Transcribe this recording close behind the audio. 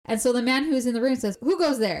And so the man who's in the room says, who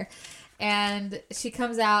goes there? And she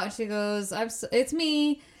comes out and she goes, it's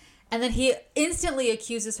me. And then he instantly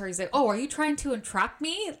accuses her. He's like, oh, are you trying to entrap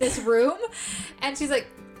me? This room? And she's like,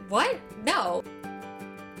 what? No.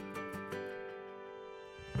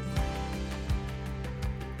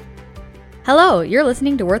 Hello, you're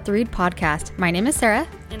listening to Worth the Read podcast. My name is Sarah.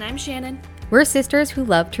 And I'm Shannon. We're sisters who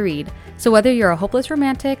love to read. So whether you're a hopeless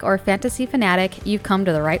romantic or a fantasy fanatic, you've come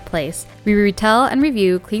to the right place. We retell and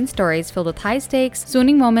review clean stories filled with high stakes,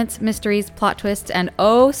 swooning moments, mysteries, plot twists, and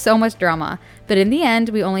oh, so much drama. But in the end,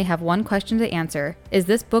 we only have one question to answer. Is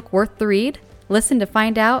this book worth the read? Listen to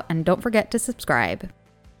find out, and don't forget to subscribe.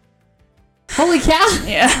 Holy cow.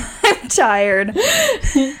 Yeah, I'm tired.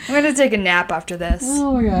 I'm going to take a nap after this.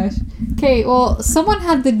 Oh my gosh. Okay, well, someone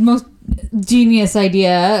had the most genius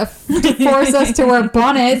idea to force us to wear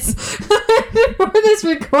bonnets for this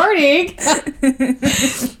recording.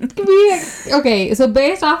 Okay, so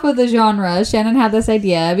based off of the genre, Shannon had this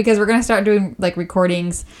idea because we're going to start doing like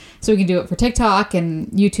recordings so we can do it for TikTok and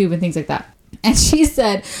YouTube and things like that. And she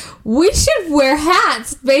said, we should wear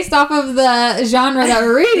hats based off of the genre that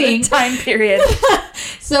we're reading. The time period.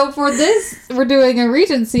 So for this, we're doing a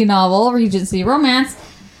Regency novel, Regency romance,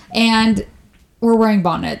 and we're wearing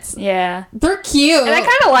bonnets. Yeah. They're cute. And I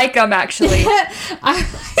kind of like them, actually. I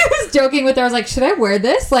was joking with her. I was like, should I wear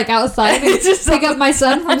this? Like outside and just pick up my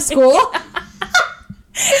son from school?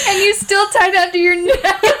 And you still tied onto your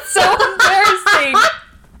neck. It's so embarrassing.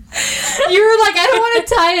 You were like, I don't want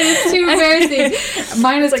to tie it. It's too embarrassing.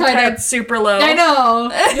 Mine is like tied up super low. I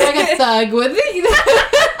know. You're like a thug with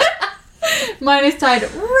it. Mine is tied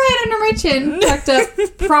right under my chin, tucked up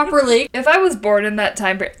properly. If I was born in that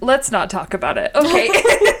time period, let's not talk about it. Okay.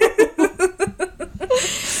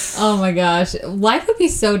 Oh my gosh. Life would be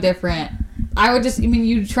so different.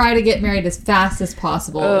 You'd try to get married as fast as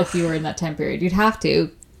possible if you were in that time period. You'd have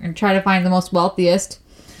to. And try to find the most wealthiest.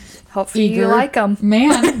 Hopefully you like them.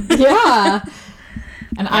 Man, yeah.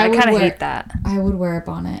 And I kind of hate that. I would wear a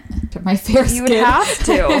bonnet to my fair skin. You would have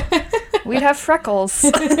to. We'd have freckles.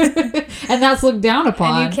 And that's looked down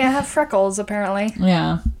upon. And you can't have freckles, apparently.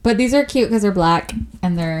 Yeah. But these are cute because they're black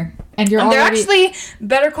and they're actually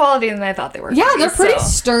better quality than I thought they were. Yeah, they're pretty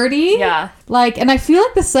sturdy. Yeah. And I feel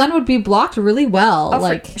like the sun would be blocked really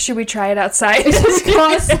well. Should we try it outside? Just go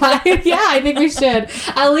outside. Yeah, I think we should.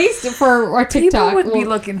 At least for our TikTok. People would be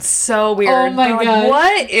looking so weird. Oh my god. Like,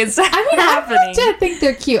 what is happening? I think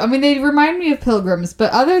they're cute. They remind me of pilgrims,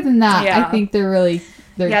 but other than that, I think they're really...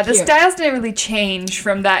 Yeah, the styles didn't really change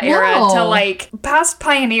from that era to past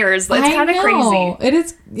pioneers. It's kind of crazy. It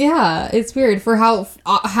is. Yeah, it's weird for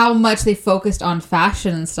how much they focused on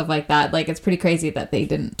fashion and stuff like that. It's pretty crazy that they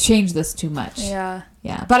didn't change this too much. Yeah.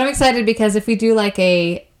 Yeah, but I'm excited because if we do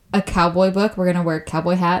a cowboy book, we're gonna wear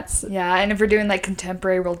cowboy hats. Yeah, and if we're doing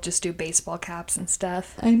contemporary, we'll just do baseball caps and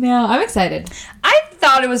stuff. I know. I'm excited. I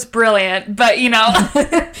thought it was brilliant, but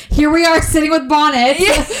here we are sitting with bonnets.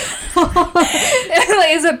 Yeah.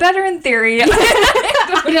 Is it better in theory?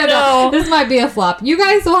 I don't know. This might be a flop. You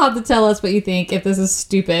guys will have to tell us what you think if this is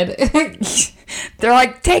stupid. They're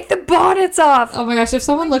like, take the bonnets off. Oh my gosh, if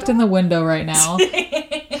someone looked in the window right now.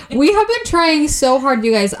 We have been trying so hard,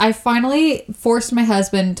 you guys. I finally forced my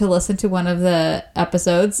husband to listen to one of the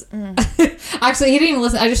episodes. Actually, he didn't even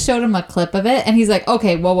listen. I just showed him a clip of it, and he's like,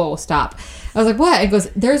 okay, whoa, stop. I was like, what? He goes,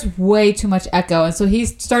 there's way too much echo. And so he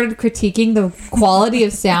started critiquing the quality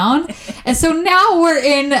of sound. And so now we're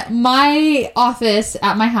in my office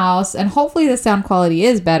at my house, and hopefully the sound quality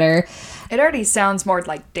is better. It already sounds more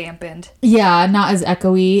dampened. Yeah, not as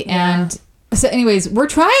echoey. Yeah. And so anyways, we're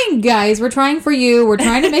trying, guys. We're trying for you. We're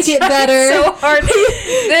trying to make it better. So hard.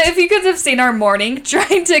 If you could have seen our morning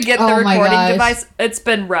trying to get the recording device, it's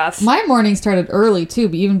been rough. My morning started early too,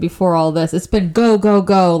 but even before all this, it's been go, go,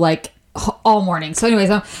 go, all morning. So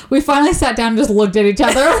anyways, we finally sat down and just looked at each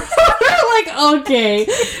other. We're like, okay,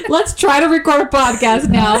 let's try to record a podcast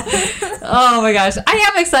now. Oh my gosh.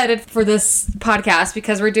 I am excited for this podcast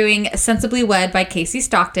because we're doing Sensibly Wed by Kasey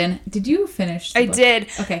Stockton. Did you finish the book? Did.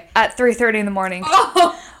 Okay. At 3:30 in the morning.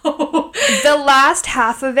 Oh. The last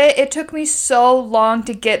half of it took me so long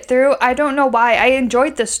to get through. I don't know why. I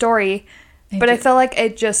enjoyed the story. But I felt like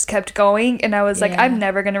it just kept going, and I was like, I'm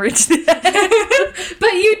never going to reach the end.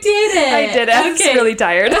 But you did it. I did it. I was really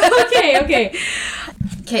tired.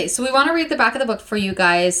 Okay, so we want to read the back of the book for you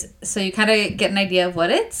guys so you kind of get an idea of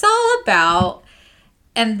what it's all about.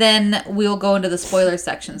 And then we'll go into the spoiler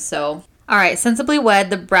section. So, all right, Sensibly Wed,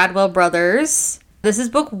 the Bradwell brothers. This is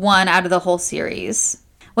book 1 out of the whole series.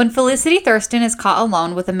 When Felicity Thurston is caught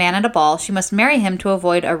alone with a man at a ball, she must marry him to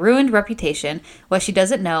avoid a ruined reputation. What she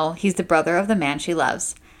doesn't know, he's the brother of the man she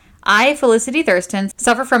loves. I, Felicity Thurston,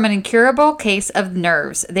 suffer from an incurable case of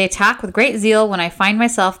nerves. They attack with great zeal when I find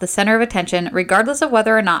myself the center of attention, regardless of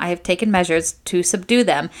whether or not I have taken measures to subdue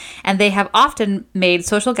them, and they have often made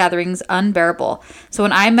social gatherings unbearable. So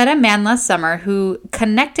when I met a man last summer who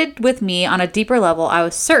connected with me on a deeper level, I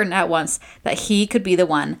was certain at once that he could be the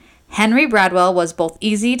one. Henry Bradwell was both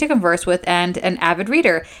easy to converse with and an avid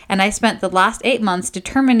reader, and I spent the last 8 months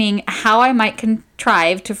determining how I might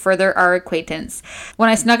contrive to further our acquaintance. When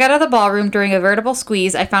I snuck out of the ballroom during a veritable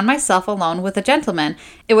squeeze, I found myself alone with a gentleman.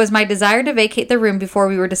 It was my desire to vacate the room before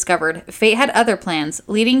we were discovered. Fate had other plans.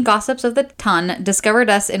 Leading gossips of the ton discovered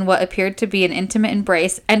us in what appeared to be an intimate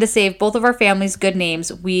embrace, and to save both of our families' good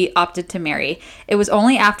names, we opted to marry. It was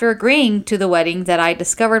only after agreeing to the wedding that I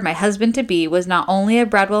discovered my husband-to-be was not only a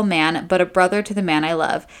Bradwell man, but a brother to the man I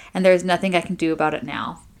love, and there's nothing I can do about it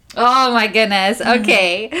now. Oh my goodness.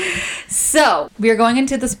 Okay. So we are going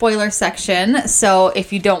into the spoiler section. So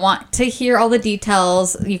if you don't want to hear all the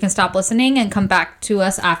details, you can stop listening and come back to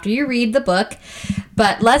us after you read the book.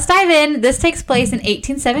 But let's dive in. This takes place in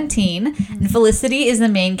 1817, and Felicity is the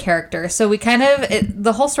main character. So we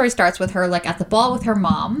the whole story starts with her like at the ball with her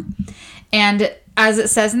mom. And as it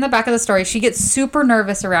says in the back of the story, she gets super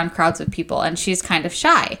nervous around crowds of people, and she's kind of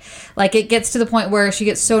shy. Like, it gets to the point where she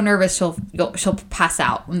gets so nervous she'll pass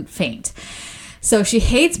out and faint. So she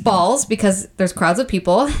hates balls because there's crowds of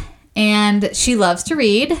people, and she loves to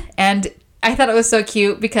read. And I thought it was so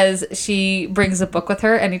cute because she brings a book with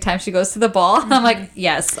her anytime she goes to the ball. I'm like,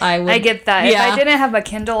 yes, I would. I get that. Yeah. If I didn't have a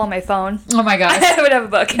Kindle on my phone, oh my gosh, I would have a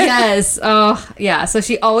book. Yes. Oh, yeah. So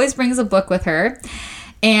she always brings a book with her.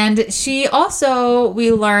 And she also,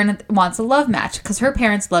 we learn, wants a love match because her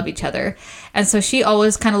parents love each other. And so she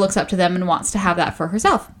always kind of looks up to them and wants to have that for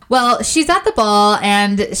herself. Well, she's at the ball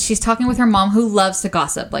and she's talking with her mom, who loves to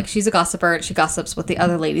gossip. Like, she's a gossiper and she gossips with the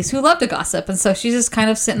other ladies who love to gossip. And so she's just kind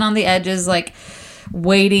of sitting on the edges, like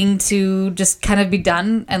waiting to just kind of be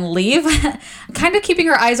done and leave. Kind of keeping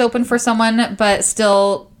her eyes open for someone, but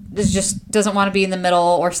still just doesn't want to be in the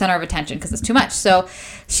middle or center of attention because it's too much. So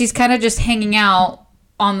she's kind of just hanging out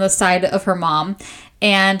on the side of her mom,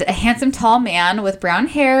 and a handsome tall man with brown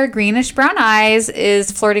hair, greenish brown eyes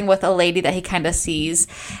is flirting with a lady that he kind of sees,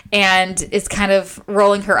 and is kind of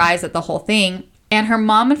rolling her eyes at the whole thing. And her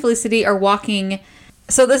mom and Felicity are walking.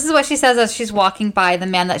 So this is what she says as she's walking by the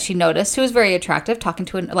man that she noticed, who is very attractive, talking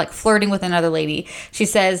to like flirting with another lady. She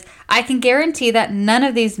says, "I can guarantee that none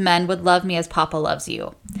of these men would love me as Papa loves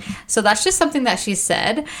you." So that's just something that she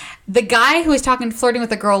said. The guy who is flirting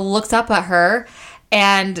with the girl looks up at her,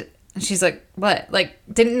 and she's like, what? Like,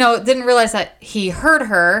 didn't realize that he heard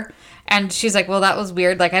her. And she's like, well, that was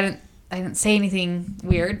weird. Like, I didn't say anything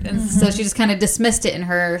weird. And so she just kind of dismissed it in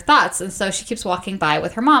her thoughts. And so she keeps walking by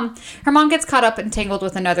with her mom. Her mom gets caught up and tangled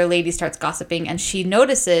with another lady, starts gossiping. And she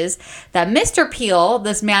notices that Mr. Peel,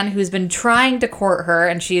 this man who's been trying to court her,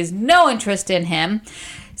 and she has no interest in him,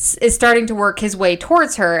 is starting to work his way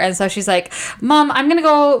towards her. And so she's like, Mom, I'm going to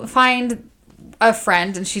go find a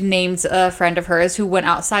friend, and she names a friend of hers who went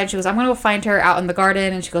outside. She goes, I'm gonna go find her out in the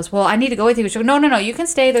garden. And she goes, well, I need to go with you. She goes, no, you can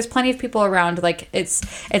stay. There's plenty of people around. Like, it's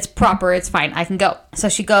proper. It's fine. I can go. So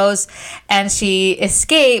she goes and she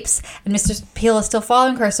escapes, and Mr. Peel is still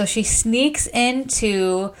following her. So she sneaks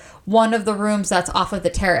into one of the rooms that's off of the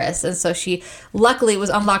terrace. And so luckily it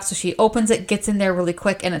was unlocked. So she opens it, gets in there really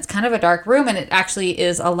quick, and it's kind of a dark room, and it actually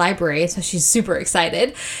is a library. So she's super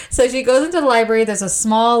excited. So she goes into the library. There's a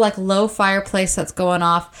small, like, low fireplace that's going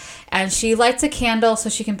off, and she lights a candle so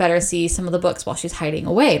she can better see some of the books while she's hiding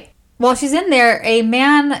away. While she's in there, a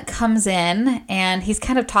man comes in, and he's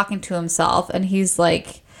kind of talking to himself, and he's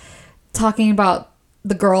like talking about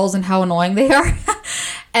the girls and how annoying they are.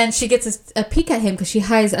 And she gets a peek at him because she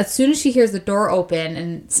hides. As soon as she hears the door open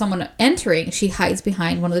and someone entering, she hides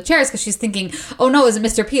behind one of the chairs because she's thinking, oh no, is it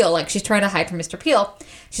Mr. Peel? Like, she's trying to hide from Mr. Peel.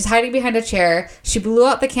 She's hiding behind a chair. She blew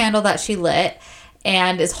out the candle that she lit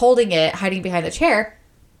and is holding it, hiding behind the chair.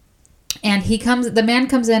 And the man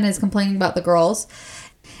comes in and is complaining about the girls.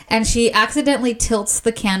 And she accidentally tilts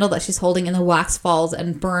the candle that she's holding, and the wax falls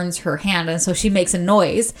and burns her hand. And so she makes a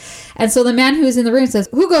noise. And so the man who's in the room says,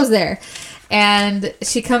 who goes there? And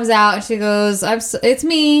she comes out and she goes, it's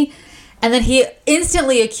me. And then he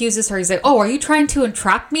instantly accuses her. He's like, oh, are you trying to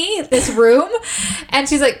entrap me, this room? And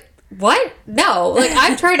she's like, what? No. Like,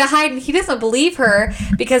 I'm trying to hide. And he doesn't believe her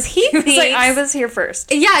because he thinks, like, I was here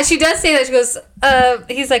first. Yeah, she does say that. She goes,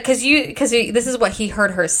 he's like, because this is what he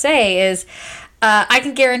heard her say is, I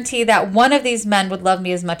can guarantee that one of these men would love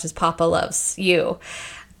me as much as Papa loves you.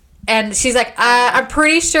 And she's like, I'm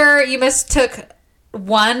pretty sure you mistook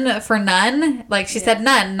one for none. Like she said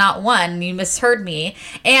none, not one. You misheard me.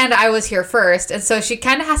 And I was here first. And so she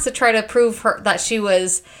kind of has to try to prove that she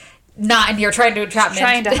was not in here trying to entrap me.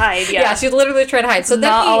 Trying to hide, yeah. Yeah, she's literally trying to hide. So it's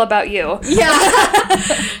not all about you. Yeah.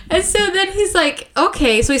 And so then he's like,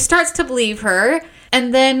 okay. So he starts to believe her.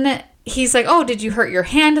 And then he's like, oh, did you hurt your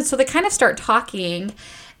hand? And so they kind of start talking.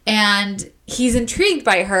 And he's intrigued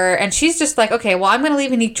by her, and she's just like, okay, well, I'm going to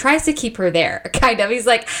leave. And he tries to keep her there, kind of. He's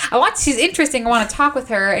like, she's interesting. I want to talk with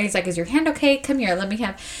her. And he's like, is your hand okay? Come here. Let me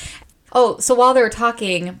have. Oh, so while they were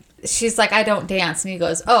talking, she's like, I don't dance. And he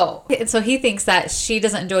goes, oh. And so he thinks that she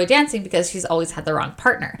doesn't enjoy dancing because she's always had the wrong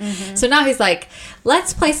partner. Mm-hmm. So now he's like,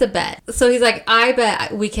 let's place a bet. So he's like, I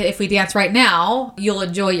bet we can, if we dance right now, you'll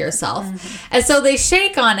enjoy yourself. Mm-hmm. And so they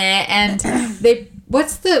shake on it, and they...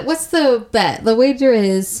 What's the bet? The wager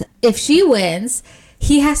is if she wins,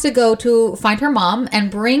 he has to go to find her mom and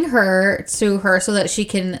bring her to her so that she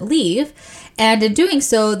can leave. And in doing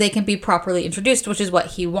so, they can be properly introduced, which is what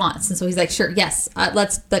he wants. And so he's like, sure, yes,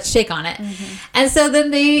 let's shake on it. Mm-hmm. And so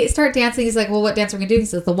then they start dancing. He's like, well, what dance are we going to do? He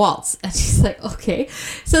says, the waltz. And she's like, okay.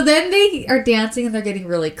 So then they are dancing, and they're getting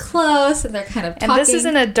really close, and they're kind of talking. And this is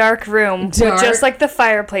in a dark room with just like the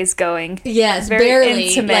fireplace going. Yes, very barely.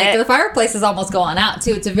 Intimate. Like the fireplace is almost going out,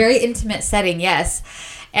 too. It's a very intimate setting, yes.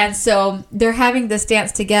 And so they're having this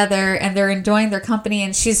dance together, and they're enjoying their company.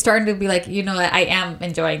 And she's starting to be like, you know what? I am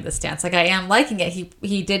enjoying this dance. Like, I am liking it.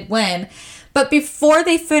 He did win. But before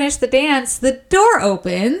they finish the dance, the door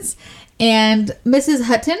opens, and Mrs.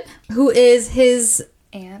 Hutton, who is his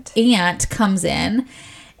aunt comes in.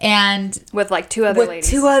 And with like two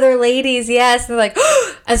other ladies, yes. And they're like,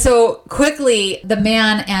 and so quickly the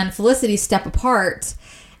man and Felicity step apart.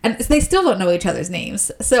 And they still don't know each other's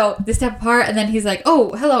names. So they step apart, and then he's like, oh,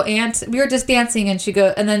 hello, Aunt. We were just dancing. And she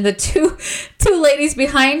goes, and then the two ladies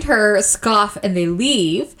behind her scoff, and they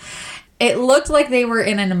leave. It looked like they were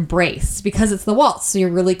in an embrace because it's the waltz. So you're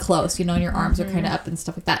really close, you know, and your arms are kind of up and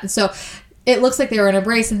stuff like that. And so it looks like they were in an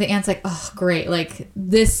embrace, and the aunt's like, oh, great. Like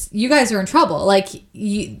this, you guys are in trouble. Like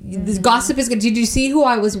this gossip is good. Did you see who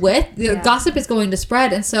I was with? The gossip is going to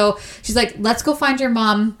spread. And so she's like, let's go find your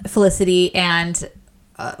mom, Felicity, and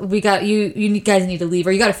we got you guys need to leave,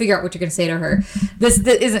 or you got to figure out what you're going to say to her. This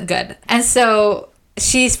isn't good. And so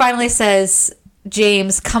she finally says,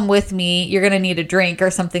 James, come with me. You're going to need a drink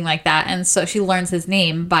or something like that. And so she learns his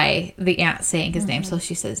name by the aunt saying his name. So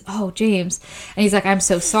she says, oh, James. And he's like, I'm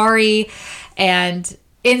so sorry. And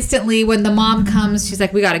instantly when the mom comes, she's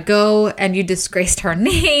like, we got to go. And you disgraced her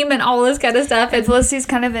name and all this kind of stuff. And Felicity's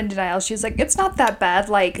kind of in denial. She's like, it's not that bad.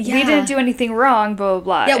 Like, we didn't do anything wrong, blah,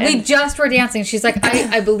 blah, blah. Yeah, we just were dancing. She's like,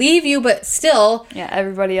 I believe you, but still. Yeah,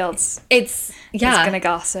 everybody else. It's going to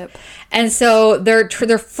gossip. And so they're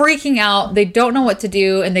freaking out. They don't know what to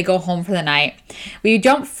do, and they go home for the night. We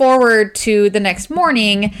jump forward to the next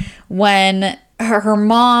morning when her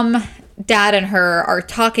mom, dad, and her are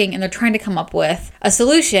talking, and they're trying to come up with a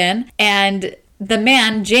solution. And the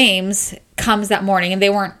man, James, comes that morning, and they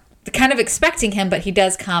weren't kind of expecting him, but he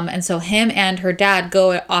does come. And so him and her dad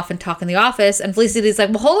go off and talk in the office, and Felicity's like,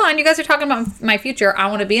 well, hold on, you guys are talking about my future. I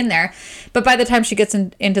want to be in there. But by the time she gets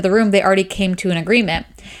into the room, they already came to an agreement,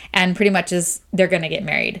 and pretty much they're going to get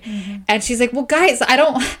married. Mm-hmm. And she's like, well, guys, I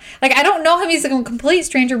don't know him. He's a complete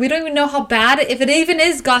stranger. We don't even know how bad, if it even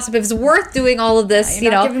is gossip, if it's worth doing all of this,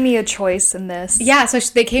 you're not giving me a choice in this. Yeah. So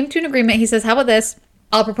they came to an agreement. He says, how about this?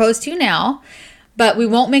 I'll propose to you now, but we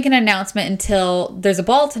won't make an announcement until there's a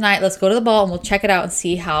ball tonight. Let's go to the ball, and we'll check it out and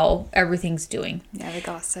see how everything's doing. Yeah, the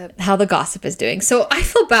gossip. How the gossip is doing. So I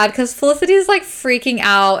feel bad because Felicity is like freaking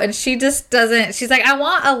out, and she just doesn't. She's like, I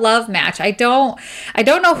want a love match. I don't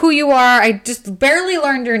know who you are. I just barely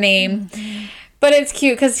learned your name. Mm-hmm. But it's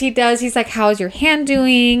cute because he's like, how's your hand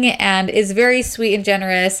doing? And is very sweet and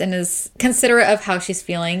generous, and is considerate of how she's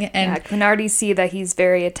feeling. And I can already see that he's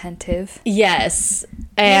very attentive. Yes.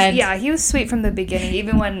 And he was sweet from the beginning,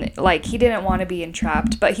 even when like he didn't want to be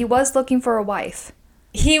entrapped, but he was looking for a wife.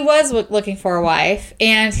 He was looking for a wife,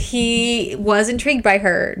 and he was intrigued by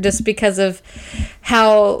her just because of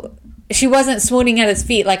how she wasn't swooning at his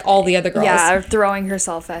feet like all the other girls. Yeah, or throwing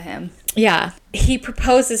herself at him. Yeah. He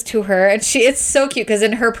proposes to her, and it's so cute because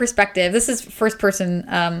in her perspective, this is first person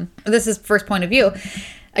point of view.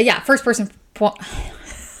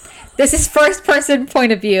 This is first person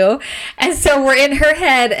point of view. And so we're in her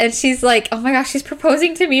head, and she's like, oh my gosh, she's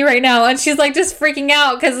proposing to me right now. And she's like just freaking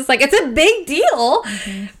out because it's like, it's a big deal,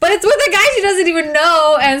 but it's with a guy she doesn't even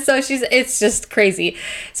know. And so it's just crazy.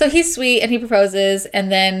 So he's sweet, and he proposes,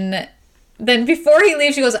 and then then before he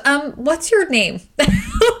leaves, she goes, what's your name?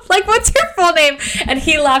 Like, what's your full name? And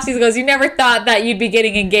he laughs. He goes, you never thought that you'd be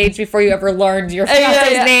getting engaged before you ever learned your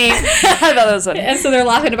fiance's name. I thought that was funny. And so they're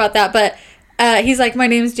laughing about that. But he's like, my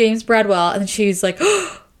name's James Bradwell. And then she's like,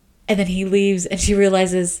 oh. And then he leaves and she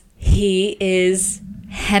realizes he is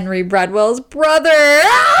Henry Bradwell's brother.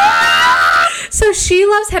 So she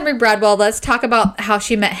loves Henry Bradwell. Let's talk about how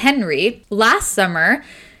she met Henry. Last summer,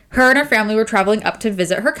 her and her family were traveling up to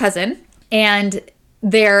visit her cousin, and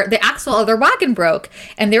the axle of their wagon broke,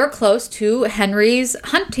 and they were close to Henry's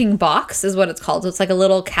hunting box, is what it's called. So it's like a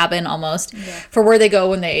little cabin almost for where they go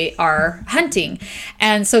when they are hunting.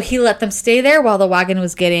 And so he let them stay there while the wagon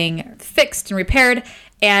was getting fixed and repaired.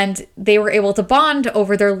 And they were able to bond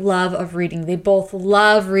over their love of reading. They both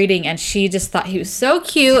love reading, and she just thought he was so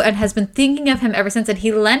cute and has been thinking of him ever since. And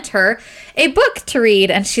he lent her a book to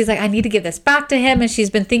read, and she's like, I need to give this back to him. And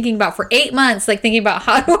she's been thinking about for 8 months, like thinking about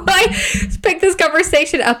how do I pick this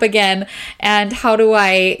conversation up again, and how do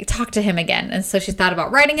I talk to him again. And so she thought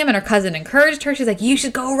about writing him, and her cousin encouraged her. She's like, you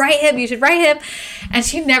should go write him. You should write him. And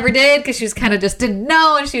she never did, because she was kind of just didn't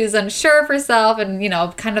know, and she was unsure of herself, and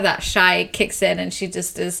kind of that shy kicks in, and she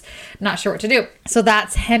just is not sure what to do. So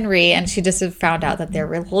that's Henry, and she just found out that they're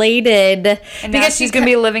related. And because she's going to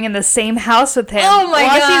be living in the same house with him. Oh my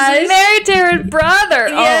gosh. She's married to her brother.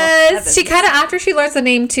 Yes. She kind of, after she learns the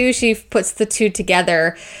name too, she puts the two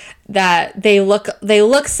together, that they look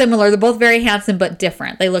similar. They're both very handsome, but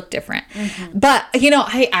different. They look different. Mm-hmm. But,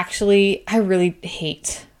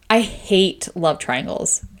 I hate love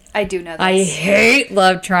triangles. I do know this. I hate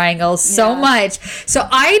love triangles so much. So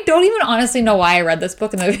I don't even honestly know why I read this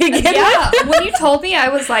book in the beginning. Yeah, when you told me, I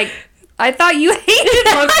was like, I thought you hated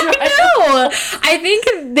love triangles. I know. I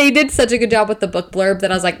think they did such a good job with the book blurb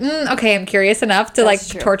that I was like, okay, I'm curious enough to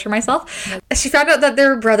torture myself. She found out that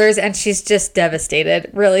they're brothers, and she's just devastated.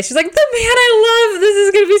 Really, she's like, the man I love. This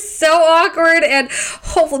is gonna be so awkward, and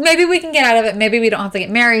hopefully, maybe we can get out of it. Maybe we don't have to get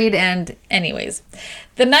married. And anyways.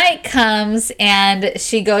 The night comes, and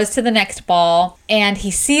she goes to the next ball, and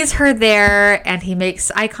he sees her there, and he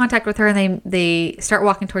makes eye contact with her, and they start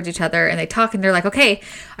walking towards each other, and they talk, and they're like, okay,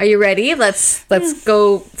 are you ready? Let's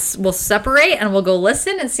go. We'll separate, and we'll go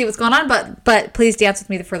listen and see what's going on, but please dance with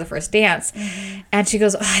me for the first dance. Mm-hmm. And she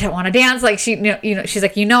goes, I don't want to dance. Like, she's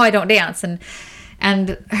like, I don't dance.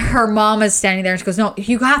 And her mom is standing there, and she goes, no,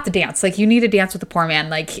 you have to dance. Like, you need to dance with the poor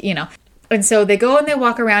man. And so they go and they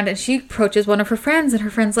walk around, and she approaches one of her friends, and her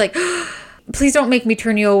friend's like, please don't make me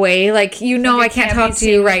turn you away. Like, I can't talk to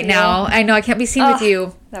you right now. I know I can't be seen with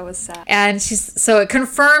you. That was sad. And so it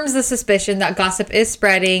confirms the suspicion that gossip is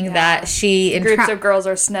spreading, that she... Groups of girls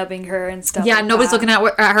are snubbing her and stuff. Yeah, nobody's looking at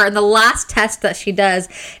her. And the last test that she does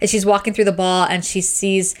is she's walking through the ball, and she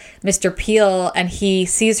sees Mr. Peel, and he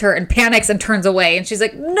sees her and panics and turns away. And she's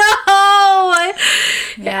like, no!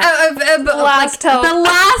 Yeah. The last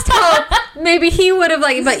hope. Maybe he would have,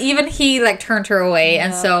 but even he, turned her away. Yeah.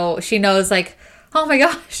 And so she knows, oh my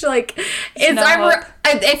gosh,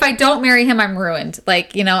 if I don't marry him, I'm ruined.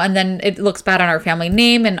 And then it looks bad on our family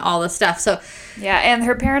name and all this stuff. So yeah, and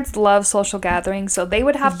her parents love social gatherings, so they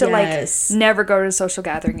would have to never go to a social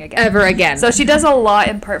gathering again. Ever again. So she does a lot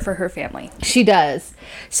in part for her family. She does.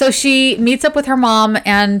 So she meets up with her mom,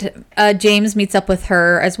 and James meets up with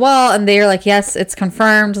her as well, and they're like, yes, it's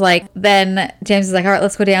confirmed. Then James is like, all right,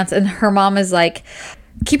 let's go dance. And her mom is like,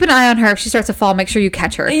 keep an eye on her. If she starts to fall, make sure you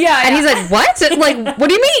catch her. Yeah. And he's like, what? What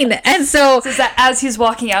do you mean? And so is that as he's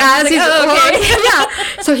walking out? Okay.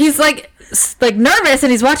 Yeah. So he's nervous,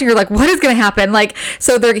 and he's watching her what is going to happen?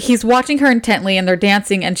 He's watching her intently, and they're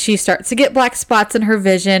dancing, and she starts to get black spots in her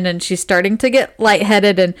vision, and she's starting to get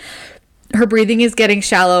lightheaded, and her breathing is getting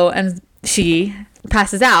shallow, and she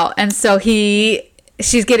passes out. And so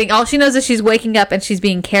she's getting, all she knows is she's waking up and she's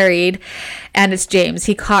being carried, and it's James.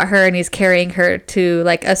 He caught her, and he's carrying her to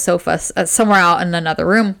a sofa somewhere out in another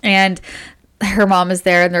room, and her mom is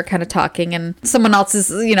there, and they're kind of talking, and someone else is,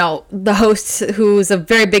 the host, who's a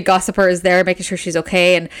very big gossiper, is there making sure she's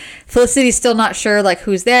okay. And Felicity's still not sure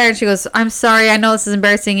who's there, and she goes, I'm sorry, I know this is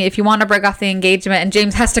embarrassing, if you want to break off the engagement. And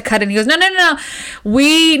James has to cut in. He goes, no,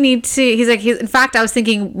 we need to, in fact, I was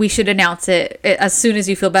thinking we should announce it as soon as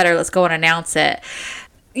you feel better. Let's go and announce it.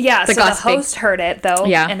 Yeah, so the host heard it, though.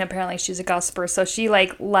 Yeah. And apparently she's a gossiper, so she,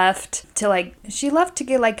 left to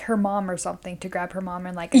get, her mom or something, to grab her mom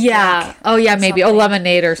and, a yeah. Oh, yeah, maybe. Something.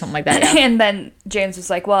 Lemonade or something like that, yeah. And then James was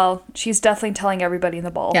like, well, she's definitely telling everybody in the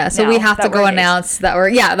ball. Yeah, so we have to go announce that we're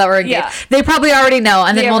engaged. Yeah. They probably already know,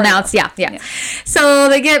 and then we'll announce, yeah. So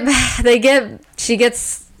she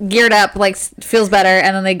gets geared up, like feels better,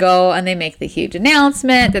 and then they go and they make the huge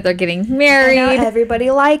announcement that they're getting married. And now everybody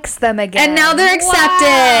likes them again. And now they're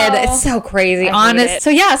accepted. Wow. It's so crazy, honest. So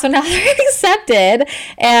yeah, so now they're accepted,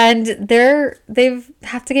 and they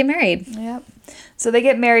have to get married. Yep. So they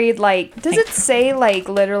get married, like, does it say, like,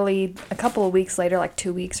 literally a couple of weeks later, like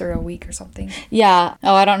 2 weeks or a week or something? Yeah.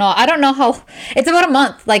 Oh, I don't know. I don't know how. It's about a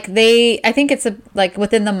month. Like, I think it's, like,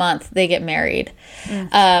 within the month they get married.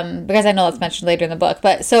 Because I know that's mentioned later in the book.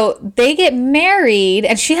 But, so they get married,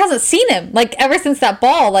 and she hasn't seen him. Like, ever since that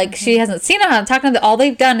ball, like, she hasn't seen him. I'm talking to all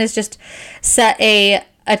they've done is just set a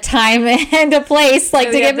time and a place, like,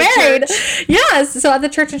 to get married. Yes. So at the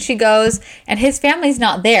church, and she goes, and his family's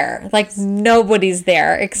not there. Like, nobody's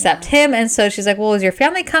there except him. And so she's like, well, is your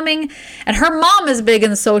family coming? And her mom is big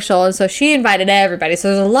in social, and so she invited everybody. So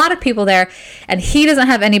there's a lot of people there, and he doesn't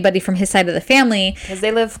have anybody from his side of the family. Because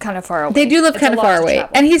they live kind of far away. They do live kind of far away.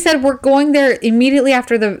 And he said, we're going there immediately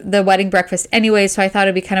after the wedding breakfast anyway, so I thought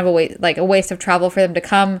it'd be kind of a waste of travel for them to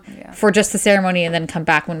come for just the ceremony and then come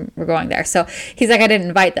back when we're going there. So he's like, I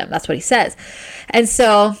didn't invite them. That's what he says. And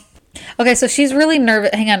so, okay, so she's really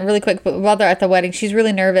nervous. Hang on really quick. But while they're at the wedding, she's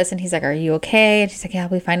really nervous. And he's like, are you okay? And she's like, yeah, I'll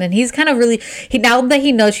be fine. And he's kind of really, now that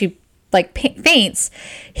he knows she like faints,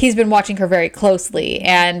 he's been watching her very closely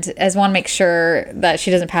and as one makes sure that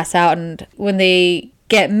she doesn't pass out. And when they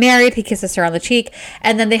get married, he kisses her on the cheek,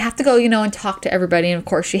 and then they have to go, and talk to everybody. And of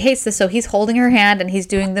course she hates this, so he's holding her hand and he's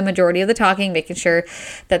doing the majority of the talking, making sure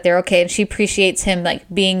that they're okay, and she appreciates him like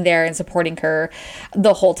being there and supporting her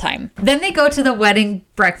the whole time. Then they go to the wedding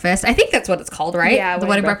breakfast. I think that's what it's called, right? Yeah, the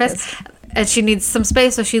wedding breakfast. And she needs some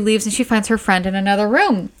space, so she leaves and she finds her friend in another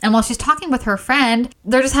room. And while she's talking with her friend,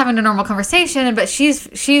 they're just having a normal conversation, but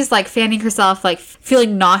she's like fanning herself, like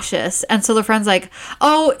feeling nauseous. And so the friend's like,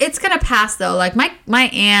 oh, it's gonna pass though. Like my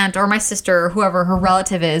aunt or my sister or whoever her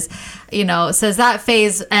relative is, says that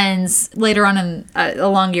phase ends later on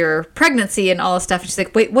along your pregnancy and all this stuff. And she's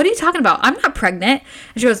like, wait, what are you talking about? I'm not pregnant.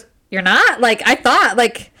 And she goes, you're not? Like, I thought,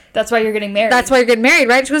 like... That's why you're getting married. That's why you're getting married,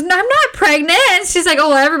 right? She goes, no, I'm not pregnant. And she's like, oh,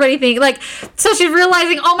 well, everybody thinks, like, so she's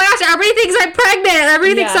realizing, oh my gosh, everybody thinks I'm pregnant.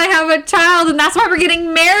 Everybody thinks I have a child, and that's why we're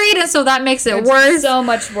getting married. And so that makes it's worse. So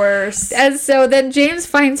much worse. And so then James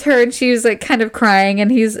finds her, and she's like kind of crying,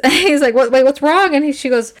 and he's like, wait, what's wrong? And she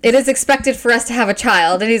goes, it is expected for us to have a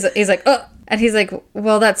child. And he's like, oh, and he's like,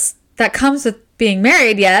 well, that comes with being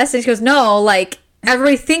married, yes. And she goes, no, like,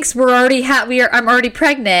 everybody thinks I'm already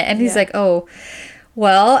pregnant. And he's like, oh.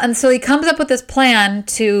 Well, and so he comes up with this plan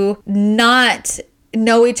to not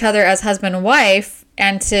know each other as husband and wife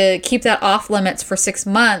and to keep that off limits for 6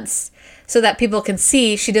 months so that people can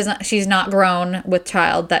see she's not grown with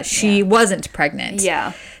child, that she wasn't pregnant.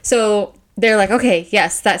 Yeah. So they're like, okay,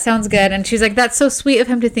 yes, that sounds good. And she's like, that's so sweet of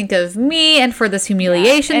him to think of me and for this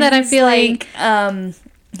humiliation that I'm feeling.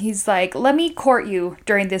 He's like, let me court you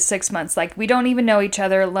during this 6 months. Like, we don't even know each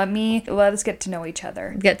other. Let us get to know each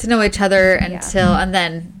other. Get to know each other and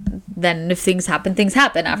then if things happen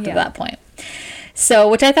after that point. So,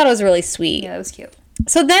 which I thought was really sweet. Yeah, it was cute.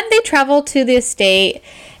 So then they travel to the estate,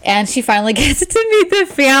 and she finally gets to meet the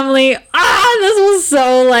family. This was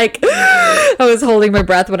so like, I was holding my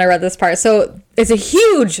breath when I read this part. So it's a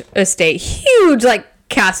huge estate, huge like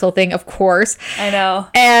castle thing, of course. I know.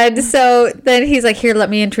 And so then he's like, here, let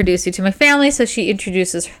me introduce you to my family. So he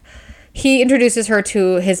introduces her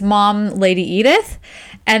to his mom, Lady Edith,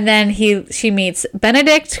 and then she meets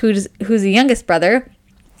Benedict, who's the youngest brother,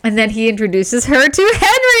 and then he introduces her to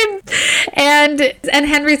Henry, and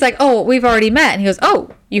Henry's like, oh, we've already met, and he goes, oh,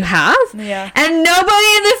 you have? Yeah. And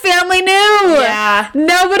nobody in the family knew. Yeah.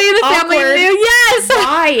 Nobody in the family knew. Yes.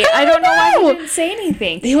 Why? I don't know why he didn't say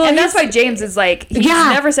anything. Well, and that's why James is like, he's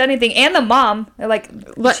never said anything. And the mom, like,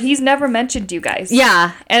 he's never mentioned you guys.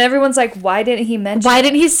 Yeah. And everyone's like, why didn't he mention Why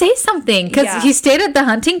didn't he say something? Because he stayed at the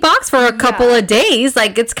hunting box for a couple of days.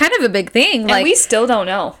 Like, it's kind of a big thing. And we still don't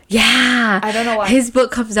know. Yeah. I don't know why. His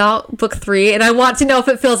book comes out, book 3, and I want to know if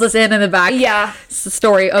it fills us in the back. Yeah. It's the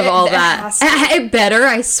story of all that. It better,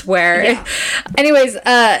 I swear. Yeah. Anyways,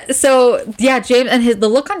 so yeah, James, and the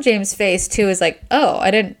look on James' face too is like, oh,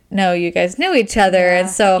 I didn't know you guys knew each other. And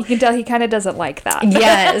so you can tell he kind of doesn't like that.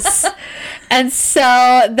 Yes. And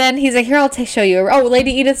so then he's like, here, I'll show you. Oh,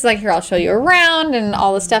 Lady Edith's like, here, I'll show you around and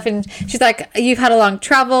all this stuff. And she's like, you've had a long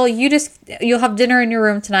travel. You'll have dinner in your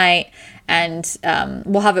room tonight, and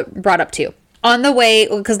we'll have it brought up to you. On the way,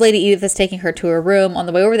 because Lady Edith is taking her to her room, on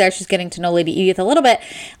the way over there, she's getting to know Lady Edith a little bit.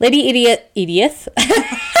 Lady Edith is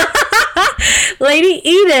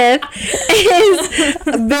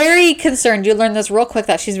very concerned. You learn this real quick,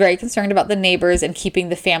 that she's very concerned about the neighbors and keeping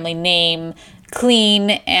the family name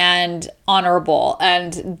clean and honorable,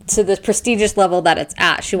 and to the prestigious level that it's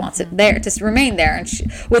at. She wants it there to remain there, and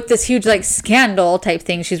with this huge like scandal type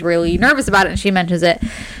thing, she's really nervous about it, and she mentions it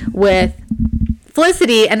with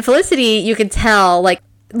Felicity. And Felicity, you can tell, like,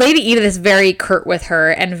 Lady Edith is very curt with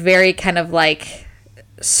her and very kind of like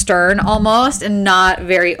stern almost, and not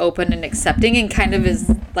very open and accepting, and kind of is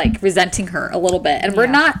like resenting her a little bit, and we're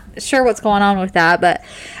not sure what's going on with that, but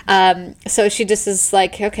so she just is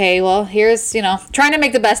like, okay, well, here's, you know, trying to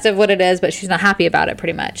make the best of what it is, but she's not happy about it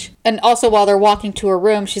pretty much. And also while they're walking to her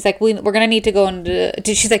room, she's like, we're gonna need to go into,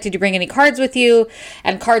 she's like, did you bring any cards with you?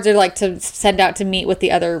 And cards are like to send out to meet with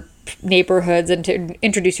the other neighborhoods and to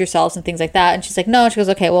introduce yourselves and things like that. And she's like, no. She goes,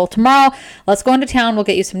 okay, well, tomorrow let's go into town, we'll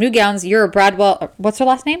get you some new gowns. You're a Bradwell, what's her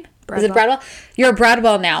last name? Bradwell. Is it Bradwell? You're a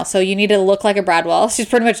Bradwell now, so you need to look like a Bradwell. She's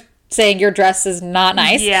pretty much saying your dress is not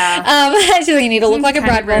nice. Yeah. She's like, you need to look like a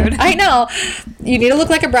Bradwell. Rude. I know. You need to look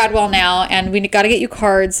like a Bradwell now, and we got to get you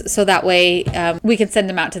cards so that way we can send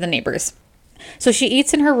them out to the neighbors. So she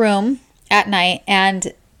eats in her room at night,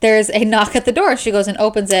 and there's a knock at the door. She goes and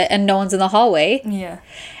opens it, and no one's in the hallway. Yeah.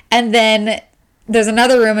 And then there's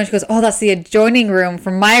another room, and she goes, oh, that's the adjoining room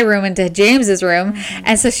from my room into James's room. Mm-hmm.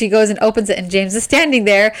 And so she goes and opens it, and James is standing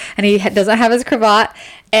there, and he doesn't have his cravat.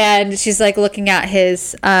 And she's like looking at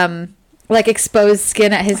his like exposed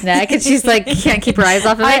skin at his neck, and she's like can't keep her eyes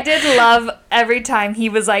off of it. I did love every time he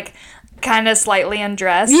was like kind of slightly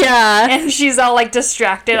undressed. Yeah. And she's all like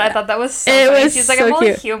distracted. Yeah. I thought that was so funny. She's like, I'm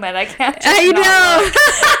only human. I can't. I know.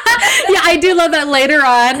 Yeah, I do love that later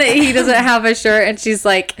on. He doesn't have a shirt, and she's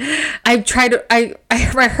like, I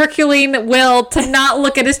my Herculean will to not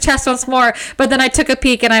look at his chest once more, but then I took a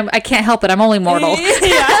peek, and I can't help it. I'm only mortal.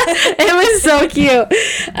 Yeah. It was so cute.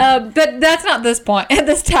 But that's not this point at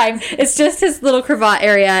this time. It's just his little cravat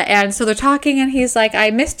area. And so they're talking, and he's like,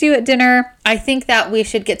 I missed you at dinner. I think that we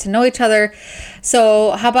should get to know each other.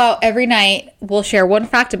 So how about every night we'll share one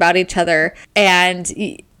fact about each other, and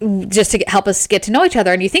just to help us get to know each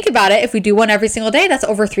other. And you think about it, if we do one every single day, that's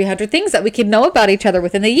over 300 things that we can know about each other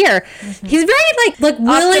within the year. Mm-hmm. He's very like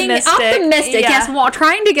willing, optimistic. Yeah. Yes,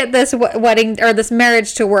 trying to get this wedding or this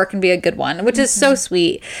marriage to work and be a good one, which is so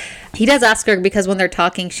sweet. He does ask her, because when they're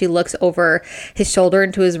talking, she looks over his shoulder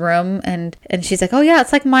into his room, and she's like, oh yeah,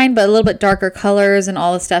 it's like mine, but a little bit darker colors and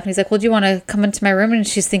all this stuff. And he's like, well, do you want to come into my room? And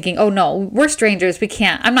she's thinking, oh no, we're strangers. We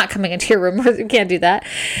can't. I'm not coming into your room. We can't do that.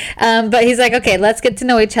 But he's like, okay, let's get to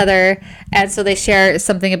know each other. And so they share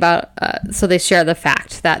something about, so they share the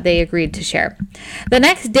fact that they agreed to share. The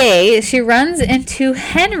next day, she runs into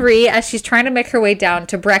Henry as she's trying to make her way down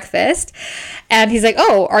to breakfast. And he's like,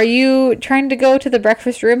 oh, are you trying to go to the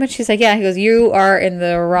breakfast room? And she's like, yeah. He goes, you are in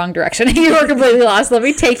the wrong direction. You are completely lost. Let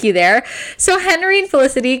me take you there. So Henry and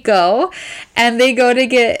Felicity go, and they go to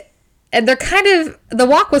get, and they're kind of, the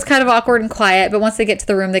walk was kind of awkward and quiet, but once they get to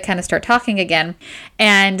the room, they kind of start talking again.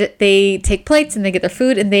 And they take plates, and they get their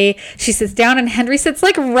food, and she sits down, and Henry sits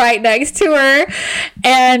like right next to her.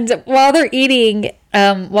 And while they're eating,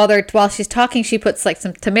 while she's talking, she puts like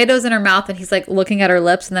some tomatoes in her mouth, and he's like looking at her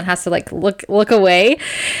lips, and then has to like look away.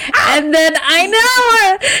 And then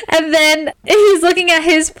and then he's looking at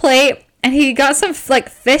his plate, and he got some like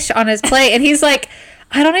fish on his plate, and he's like,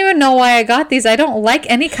 I don't even know why I got these. I don't like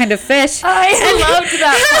any kind of fish. I loved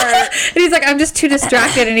that part. And he's like, I'm just too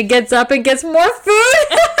distracted, and he gets up and gets more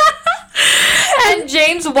food. And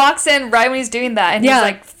James walks in right when he's doing that, and he's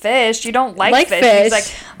like, fish? You don't like fish? He's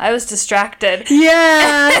like, I was distracted.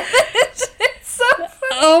 Yeah. It's so funny.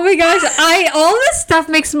 Oh my gosh, all this stuff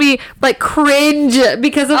makes me like cringe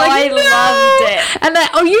because of I loved it. And then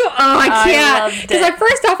I can't, because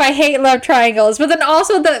first off I hate love triangles, but then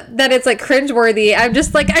also that it's like cringeworthy. I'm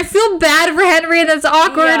just like, I feel bad for Henry, and it's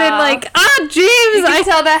awkward, and like, James. You can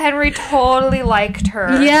tell that Henry totally liked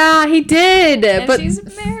her. Yeah, he did. And but she's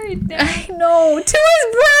married now. I know, to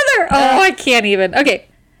his brother. Oh, I can't even. Okay.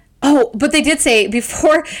 Oh, but they did say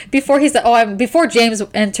before before James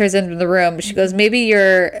enters into the room, she goes, maybe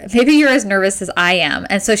you're as nervous as I am.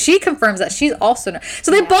 And so she confirms that she's also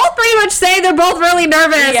so they both pretty much say they're both really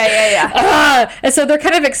nervous. Yeah. And so they're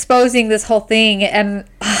kind of exposing this whole thing, and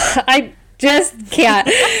I just can't.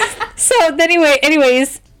 So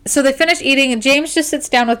anyways, so they finish eating, and James just sits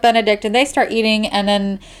down with Benedict, and they start eating, and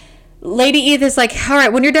then Lady Edith is like, all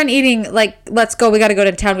right, when you're done eating, like, let's go. We got to go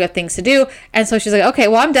to town. We have things to do. And so she's like, okay,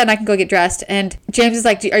 well, I'm done. I can go get dressed. And James is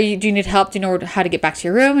like, do you need help? Do you know how to get back to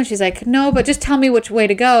your room? And she's like, no, but just tell me which way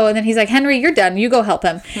to go. And then he's like, Henry, you're done. You go help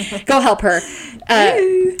him. Go help her.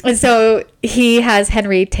 And so he has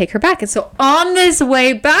Henry take her back. And so on this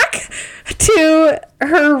way back to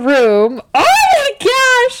her room, oh my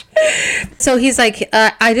gosh, so he's like,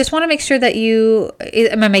 I just want to make sure that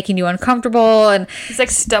am I making you uncomfortable? And he's like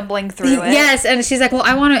stumbling through it. Yes. And she's like, well,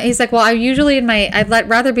 he's like, well, I'm usually I'd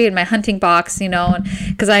rather be in my hunting box, and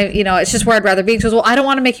because it's just where I'd rather be. She goes, well, I don't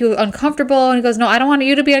want to make you uncomfortable. And he goes, no, I don't want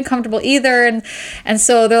you to be uncomfortable either. And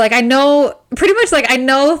so they're like, I know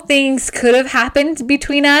things could have happened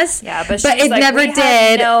between us. Yeah, but it like, never did.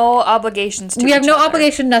 Have no obligations to We have no other.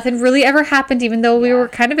 obligation. Nothing really ever happened, even though we were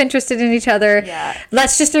kind of interested in each other. Yeah.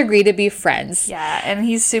 Let's just agree to be friends. Yeah, and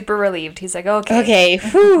he's super relieved. He's like, okay. Okay.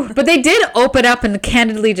 Whew. But they did open up and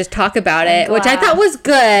candidly just talk about it, which I thought was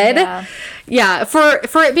good. Yeah. For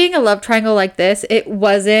it being a love triangle like this, it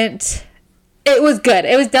wasn't... It was good.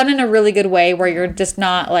 It was done in a really good way where you're just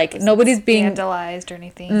not like nobody's being vandalized or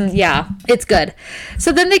anything. Yeah, it's good.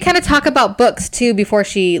 So then they kind of talk about books too before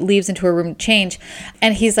she leaves into her room to change.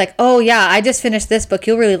 And he's like, oh yeah, I just finished this book.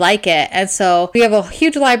 You'll really like it. And so we have a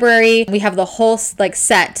huge library. We have the whole like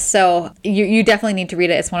set. So you definitely need to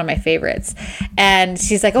read it. It's one of my favorites. And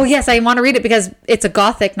she's like, oh yes, I want to read it because it's a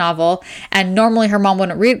Gothic novel. And normally her mom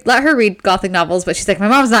wouldn't let her read Gothic novels. But she's like, my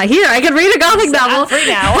mom's not here. I can read a Gothic novel. I'm free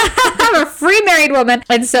now. I'm a free married woman.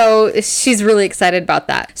 And so she's really excited about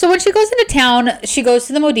that. So when she goes into town, she goes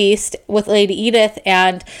to the modiste with Lady Edith,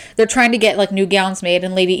 and they're trying to get like new gowns made.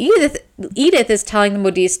 And Lady Edith is telling the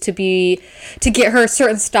modiste to get her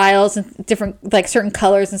certain styles and different like certain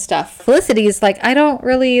colors and stuff. Felicity's like, I don't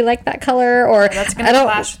really like that color, or that's gonna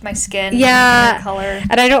clash with my skin. Yeah, color.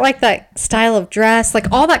 And I don't like that style of dress,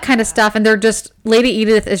 like all that kind of stuff. And they're just Lady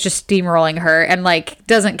Edith is just steamrolling her and like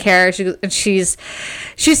doesn't care. She says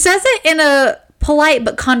it in a polite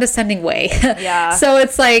but condescending way. Yeah. So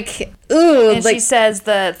it's like, ooh. And she says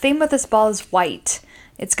the theme of this ball is white.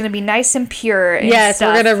 It's going to be nice and pure. And yes, stuff.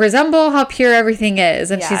 we're going to resemble how pure everything is.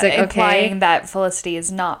 And she's like, implying okay. that Felicity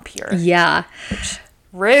is not pure. Yeah.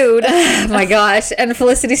 Rude. Oh my gosh. And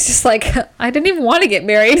Felicity's just like, I didn't even want to get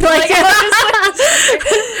married. Like,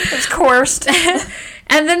 it's coerced.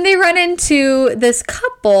 And then they run into this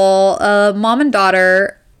couple, mom and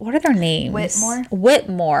daughter. What are their names?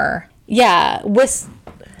 Whitmore. Yeah.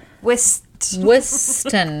 Whistleton.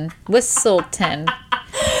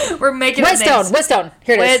 We're making Whitstone.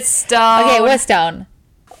 Here it is. Whitstone. Okay, Whitstone.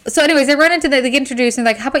 So anyways, they run into they get introduced and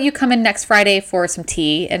like, how about you come in next Friday for some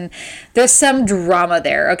tea? And there's some drama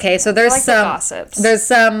there. Okay, so there's like some gossips. There's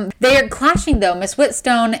some. They are clashing though. Miss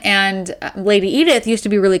Whitstone and Lady Edith used to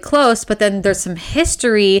be really close, but then there's some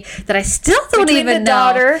history that I still don't even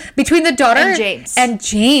know between the daughter and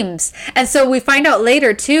James. And so we find out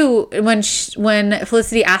later too when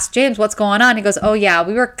Felicity asked James what's going on. He goes, "Oh yeah,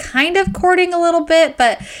 we were kind of courting a little bit,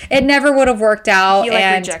 but it never would have worked out." He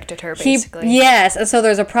rejected her basically. Yes, and so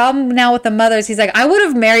there's a problem now with the mothers. He's like, I would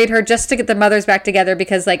have married her just to get the mothers back together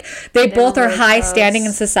because like they both are high standing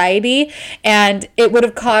in society, and it would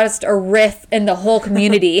have caused a rift in the whole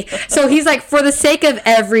community. So he's like, for the sake of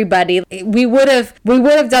everybody, we would have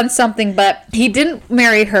done something, but he didn't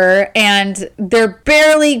marry her, and they're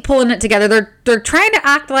barely pulling it together. They're trying to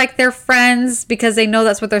act like they're friends because they know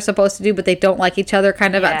that's what they're supposed to do, but they don't like each other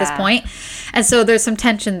kind of at this point. And so there's some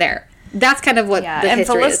tension there. That's kind of what the history is.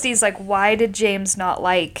 And Felicity's like, why did James not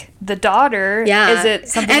like the daughter? Yeah. Is it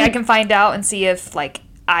something I can find out and see if, like,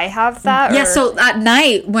 I have that? Yeah, so at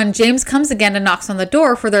night, when James comes again and knocks on the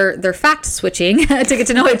door for their fact switching to get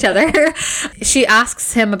to know each other, she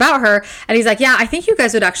asks him about her, and he's like, yeah, I think you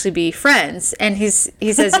guys would actually be friends. And he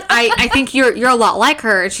says, I think you're a lot like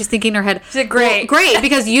her. And she's thinking in her head, she's like, great. Well, great,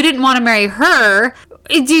 because you didn't want to marry her.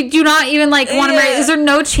 Do you not even like want to marry? Is there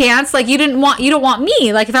no chance? Like you don't want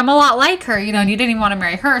me? Like if I'm a lot like her, and you didn't even want to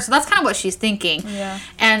marry her. So that's kind of what she's thinking. Yeah.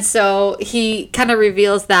 And so he kind of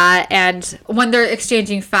reveals that. And when they're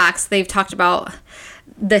exchanging facts, they've talked about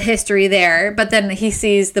the history there. But then he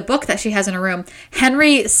sees the book that she has in her room.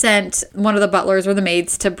 Henry sent one of the butlers or the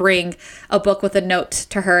maids to bring a book with a note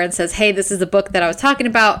to her and says, hey, this is the book that I was talking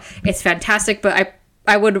about. It's fantastic, but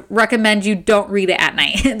I would recommend you don't read it at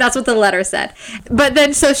night. That's what the letter said. But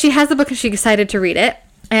then, so she has the book and she's excited to read it.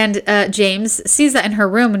 And James sees that in her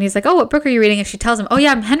room and he's like, oh, what book are you reading? And she tells him, oh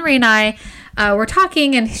yeah, Henry and I were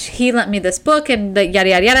talking and he lent me this book and the yada,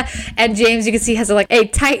 yada, yada. And James, you can see, has a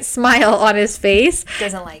tight smile on his face.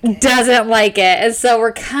 Doesn't like it. And so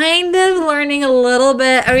we're kind of learning a little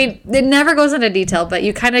bit. I mean, it never goes into detail, but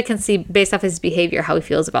you kind of can see based off his behavior how he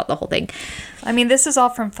feels about the whole thing. I mean, this is all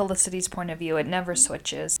from Felicity's point of view. It never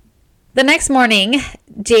switches. The next morning,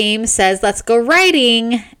 James says, let's go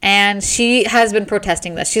riding. And she has been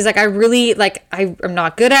protesting this. She's like, I'm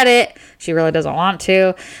not good at it. She really doesn't want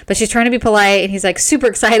to. But she's trying to be polite. And he's like super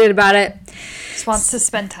excited about it. Just wants to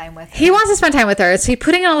spend time with her. He wants to spend time with her. So he's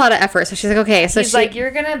putting in a lot of effort. So she's like, okay. So he's like,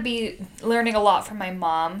 you're going to be learning a lot from my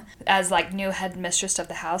mom as like new headmistress of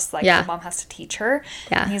the house. Like your mom has to teach her.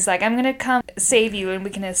 Yeah. And he's like, I'm going to come save you and we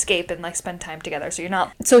can escape and like spend time together. So you're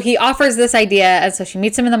not. So he offers this idea. And so she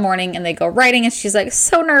meets him in the morning and they go riding. And she's like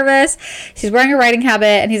so nervous. She's wearing a riding habit.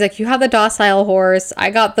 And he's like, you have the docile horse. I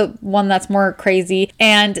got the one that's more crazy.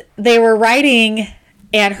 And they were riding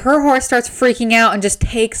and her horse starts freaking out and just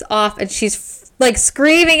takes off. And she's like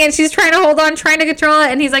screaming and she's trying to hold on, trying to control it,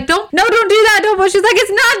 and he's like, don't do that, don't. But she's like, it's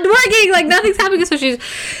not working, like nothing's happening. So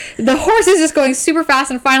the horse is just going super fast,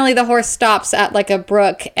 and finally the horse stops at like a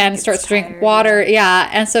brook and starts to drink water. Yeah.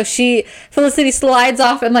 And so Felicity slides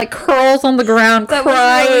off and like curls on the ground crying.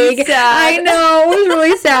 Was really sad. I know, it was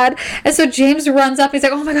really sad. And so James runs up and he's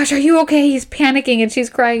like, oh my gosh, are you okay? He's panicking and she's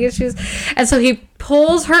crying and so he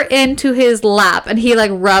pulls her into his lap and he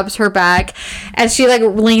like rubs her back and she like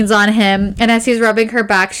leans on him, and as he's rubbing her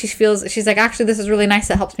back she's like, actually this is really nice,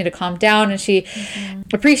 it helps me to calm down, and she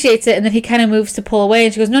appreciates it. And then he kind of moves to pull away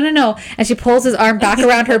and she goes, no, and she pulls his arm back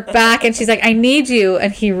around her back and she's like, I need you.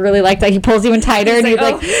 And he really liked that. He pulls even tighter and he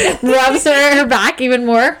rubs her back even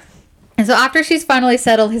more. And so after she's finally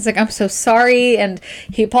settled, he's like, I'm so sorry. And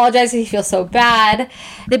he apologizes. He feels so bad.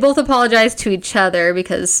 They both apologize to each other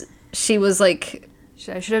because she was like,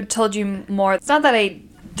 I should have told you more. It's not that I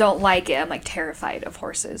don't like it. I'm like terrified of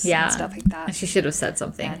horses and stuff like that. And she should have said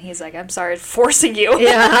something. And he's like, I'm sorry for forcing you.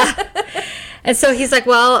 Yeah. And so he's like,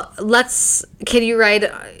 well, will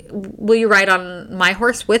you ride on my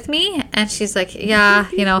horse with me? And she's like, yeah,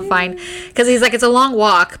 fine. Because he's like, it's a long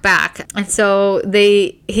walk back. And so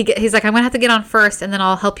he's like, I'm going to have to get on first and then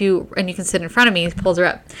I'll help you and you can sit in front of me. He pulls her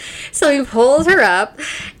up. So he pulls her up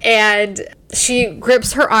and she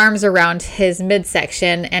grips her arms around his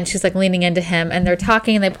midsection and she's like leaning into him and they're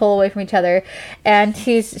talking and they pull away from each other. And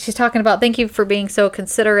she's talking about, thank you for being so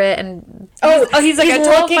considerate. And he's like, I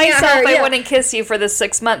told myself I wouldn't kiss you for the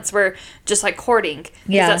 6 months. We're just like courting.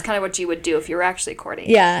 Yeah. That's kind of what you would do if you were actually courting.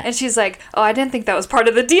 Yeah. And she's like, oh, I didn't think that was part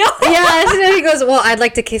of the deal. Yeah. And he goes, well, I'd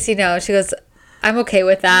like to kiss you now. She goes, I'm okay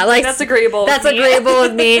with that. Like that's agreeable. Agreeable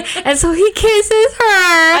with me. And so he kisses her.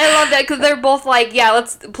 I love that because they're both like, yeah,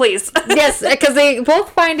 let's please. Yes, because they both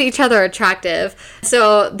find each other attractive.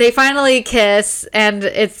 So they finally kiss, and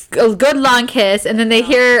it's a good long kiss. And then they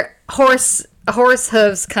hear horse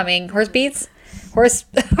hooves coming. Horse beats. What is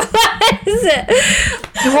it?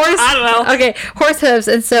 I don't know. Okay, horse hooves.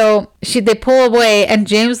 And so they pull away and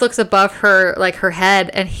James looks above her, like her head,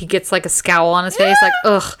 and he gets like a scowl on his face, like,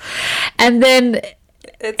 ugh. And then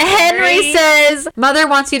Henry says, Mother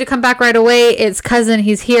wants you to come back right away. It's cousin,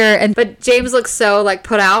 he's here. But James looks so like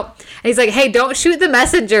put out. And he's like, hey, don't shoot the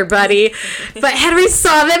messenger, buddy. But Henry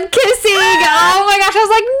saw them kissing. Oh my gosh. I was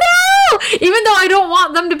like, no! Even though I don't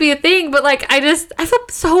want them to be a thing, but like I feel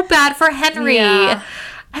so bad for Henry. Yeah.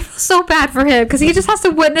 I feel so bad for him because he just has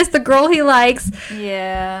to witness the girl he likes.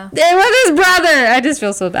 Yeah. With his brother. I just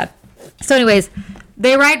feel so bad. So anyways,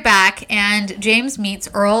 they ride back and James meets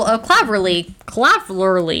Earl of Claverley.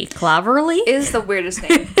 Claverley is the weirdest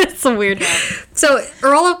name. It's so weird. So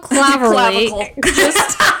Earl of Claverley,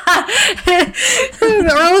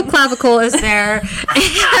 Earl of Clavicle is there,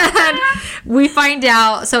 and we find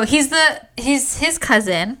out. So he's his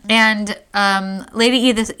cousin, and Lady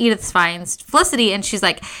Edith finds Felicity, and she's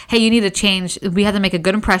like, "Hey, you need to change. We have to make a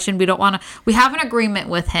good impression. We don't want to. We have an agreement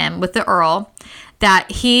with the Earl, that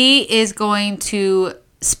he is going to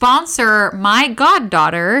sponsor my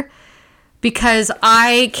goddaughter." Because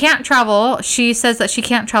I can't travel. She says that she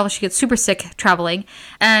can't travel. She gets super sick traveling.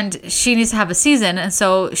 And she needs to have a season. And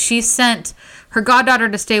so she sent her goddaughter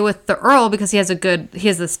to stay with the Earl because he has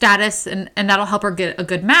the status and that'll help her get a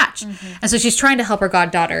good match. Mm-hmm. And so she's trying to help her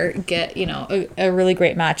goddaughter get, a really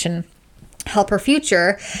great match and help her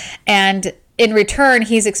future. And in return,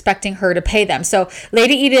 he's expecting her to pay them. So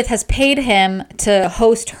Lady Edith has paid him to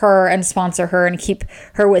host her and sponsor her and keep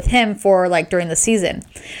her with him for during the season.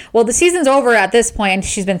 Well, the season's over at this point and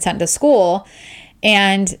she's been sent to school.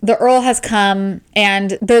 And the Earl has come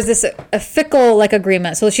and there's this a fickle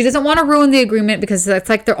agreement. So she doesn't want to ruin the agreement because that's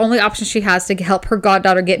the only option she has to help her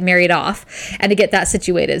goddaughter get married off and to get that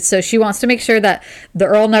situated. So she wants to make sure that the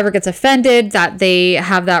Earl never gets offended, that they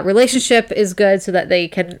have that relationship is good so that they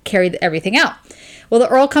can carry everything out. Well, the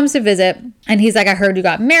Earl comes to visit and he's like, I heard you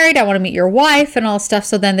got married. I want to meet your wife and all this stuff.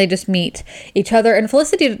 So then they just meet each other and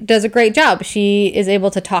Felicity does a great job. She is able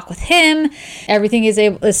to talk with him. Everything is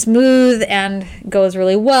smooth and goes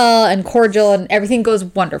really well and cordial and everything goes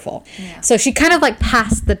wonderful. Yeah. So she kind of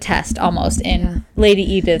passed the test almost in Lady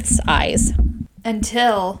Edith's eyes.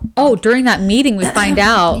 Until... Oh, during that meeting we find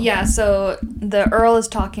out. Yeah, so the Earl is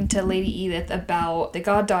talking to Lady Edith about the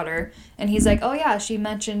goddaughter, and he's like, oh yeah, she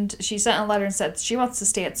sent a letter and said she wants to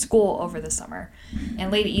stay at school over the summer.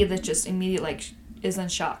 And Lady Edith just immediately, like, is in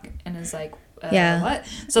shock and is like, what?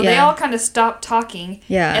 So they all kind of stop talking.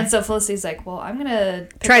 Yeah. And so Felicity's like, well, I'm going to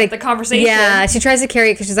try the conversation. Yeah, she tries to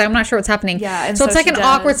carry it because she's like, I'm not sure what's happening. Yeah. And so it's like an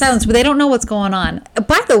awkward silence, but they don't know what's going on.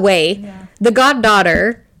 By the way, the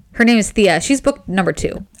goddaughter, her name is Thea. She's book number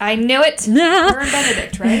 2. I knew it. Her and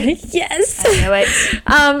Benedict, right? Yes. I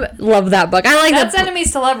knew it. Love that book. I like That's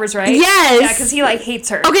enemies to lovers, right? Yes. Yeah, because he, like, hates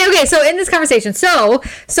her. Okay. So in this conversation, so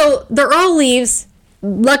the Earl leaves.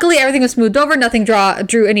 Luckily, everything was smoothed over. Nothing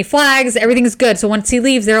drew any flags. Everything's good. So once he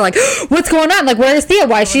leaves, they're like, what's going on? Like, where's Thea?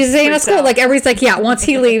 Why is she staying at school? Out. Like, everybody's like, yeah, once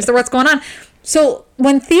he leaves, so what's going on? So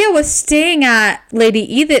when Thea was staying at Lady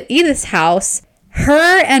Edith's house,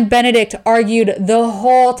 her and Benedict argued the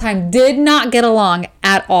whole time, did not get along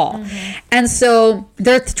at all. Mm-hmm. And so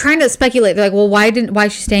they're trying to speculate. They're like, well, why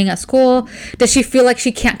is she staying at school? Does she feel like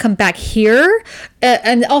she can't come back here?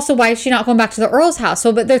 And also, why is she not going back to the Earl's house?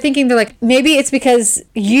 So, but they're like, maybe it's because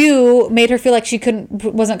you made her feel like she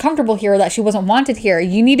wasn't comfortable here, or that she wasn't wanted here.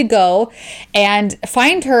 You need to go and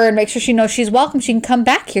find her and make sure she knows she's welcome. She can come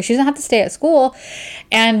back here. She doesn't have to stay at school.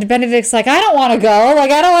 And Benedict's like, I don't want to go.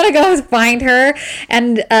 Like, I don't want to go find her.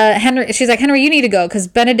 And she's like, Henry, you need to go, because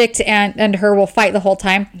Benedict and her will fight the whole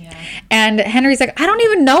time. Yeah. And Henry's like, I don't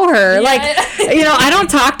even know her. Yeah. Like, I don't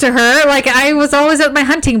talk to her. Like, I was always at my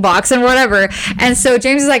hunting box and whatever. And so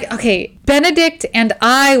James is like, okay, Benedict and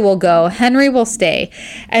I will go. Henry will stay.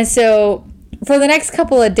 And so for the next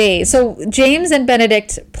couple of days, so James and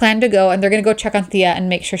Benedict plan to go, and they're going to go check on Thea and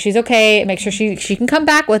make sure she's okay, make sure she can come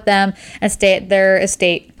back with them and stay at their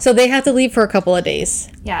estate. So they have to leave for a couple of days.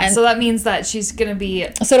 Yeah, and so that means that she's going to be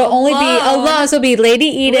So it'll only be alone. So it'll be Lady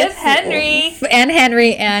Edith. With Henry. And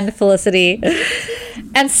Henry and Felicity.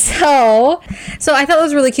 And so I thought it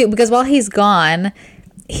was really cute, because while he's gone,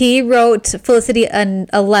 he wrote Felicity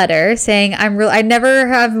a letter saying, I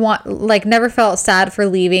never felt sad for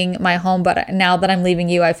leaving my home, but now that I'm leaving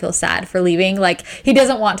you, I feel sad for leaving. Like, he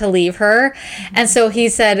doesn't want to leave her. And so he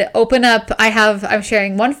said, open up. I'm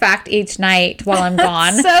sharing one fact each night while I'm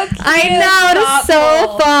gone. So cute. I know. It's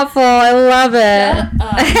so thoughtful. I love it.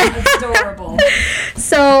 It's adorable.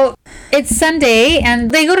 So it's Sunday,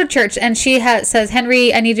 and they go to church, and she says,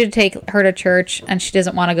 Henry, I need you to take her to church, and she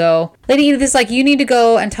doesn't want to go. Lady Edith is like, you need to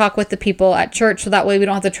go and talk with the people at church, so that way we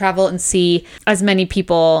don't have to travel and see as many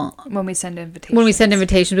people when we send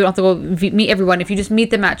invitations. We don't have to go meet everyone. If you just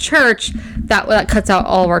meet them at church, that cuts out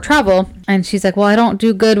all of our travel. And she's like, well, I don't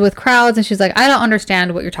do good with crowds. And she's like, I don't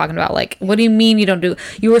understand what you're talking about. Like, what do you mean you don't do?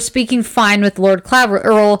 You were speaking fine with Lord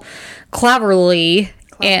Earl Claverley.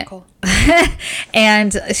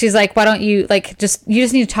 And she's like, why don't you you just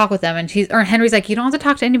need to talk with them. And Henry's like, you don't have to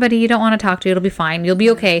talk to anybody you don't want to talk to. It'll be fine. You'll be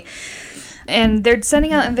okay. And they're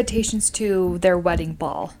sending out invitations to their wedding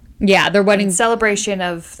ball. Yeah, their wedding celebration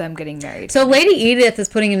of them getting married. So Lady Edith is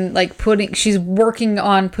she's working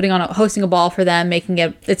on hosting a ball for them,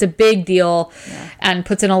 it's a big deal, and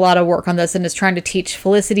puts in a lot of work on this, and is trying to teach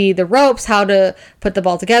Felicity the ropes, how to put the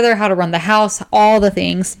ball together, how to run the house, all the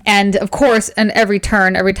things. And of course, and every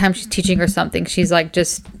time she's teaching her something, she's like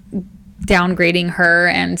just downgrading her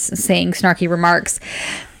and saying snarky remarks.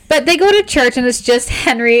 But they go to church, and it's just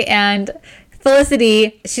Henry and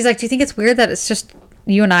Felicity. She's like, do you think it's weird that it's just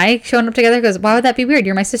you and I showing up together? Because why would that be weird?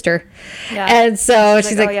 You're my sister. Yeah. And so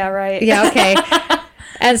she's like, oh yeah, right. Yeah, okay.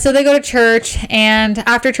 And so they go to church, and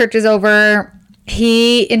after church is over,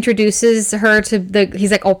 he introduces her to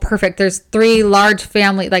he's like, oh, perfect. There's 3 large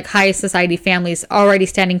family, like high society families already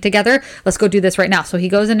standing together. Let's go do this right now. So he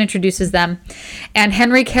goes and introduces them, and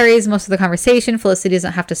Henry carries most of the conversation. Felicity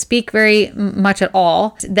doesn't have to speak very much at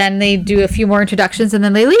all. Then they do a few more introductions, and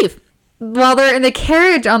then they leave. While they're in the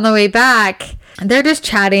carriage on the way back, they're just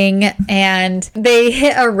chatting, and they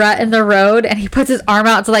hit a rut in the road, and he puts his arm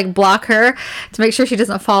out to block her to make sure she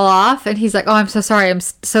doesn't fall off. And he's like, oh, I'm so sorry. I'm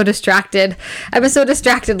so distracted. I've been so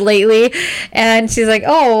distracted lately. And she's like,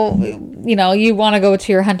 oh, you want to go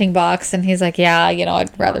to your hunting box? And he's like, yeah,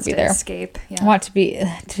 I'd rather be there. Escape. Yeah. I want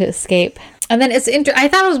to escape. And then I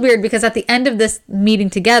thought it was weird, because at the end of this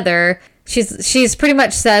meeting together, she's pretty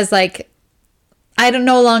much says I don't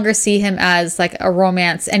no longer see him as a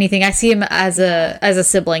romance anything. I see him as a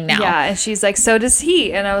sibling now. Yeah, and she's like, so does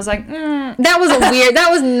he. And I was like, That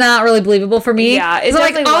was not really believable for me. Yeah, it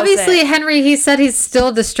definitely obviously wasn't. Henry, he said he's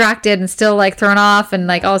still distracted and still thrown off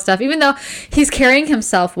and all this stuff, even though he's carrying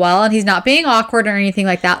himself well and he's not being awkward or anything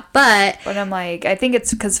like that. But I'm like, I think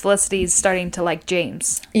it's because Felicity's starting to like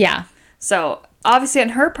James. Yeah. So obviously on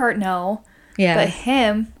her part, no. Yeah. But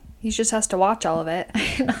him, he just has to watch all of it.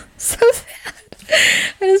 I know. So sad.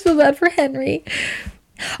 I just feel bad for Henry.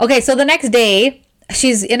 Okay, so the next day,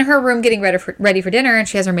 she's in her room getting ready for dinner, and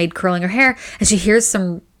she has her maid curling her hair, and she hears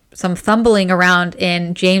some fumbling around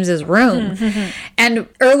in James's room. And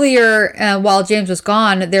earlier, while James was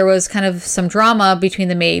gone, there was kind of some drama between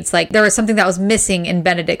the maids. Like, there was something that was missing in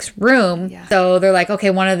Benedict's room. Yeah. So they're like, okay,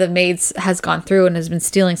 one of the maids has gone through and has been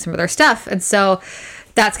stealing some of their stuff. And so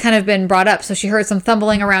that's kind of been brought up. So she heard some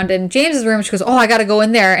fumbling around in James's room. She goes, oh, I got to go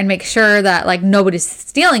in there and make sure that, like, nobody's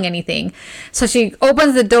stealing anything. So she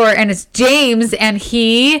opens the door, and it's James, and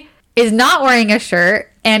he is not wearing a shirt.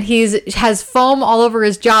 And has foam all over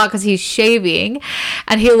his jaw because he's shaving.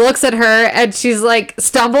 And he looks at her, and she's like,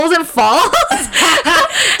 stumbles and falls.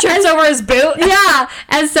 Trips over his boot. Yeah.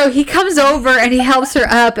 And so he comes over, and he helps her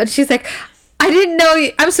up. And she's like, I didn't know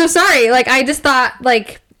I'm so sorry. Like, I just thought,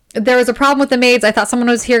 like, there was a problem with the maids. I thought someone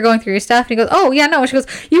was here going through your stuff. And he goes, oh, yeah, no. And she goes,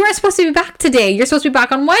 you weren't supposed to be back today. You're supposed to be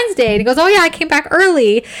back on Wednesday. And he goes, oh, yeah, I came back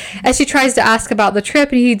early. And she tries to ask about the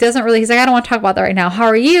trip. And he's like, I don't want to talk about that right now. How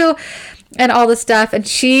are you? And all this stuff. And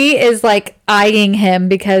she is like eyeing him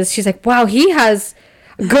because she's like, wow, he has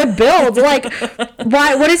good build. Like,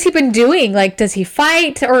 what has he been doing? Like, does he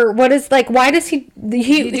fight? Or what is, like, why does he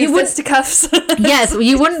fisticuffs? Yes,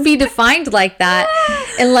 you wouldn't be defined like that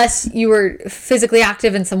unless you were physically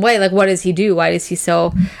active in some way. Like, what does he do? Why does he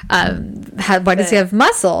why does he have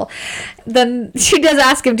muscle? Then she does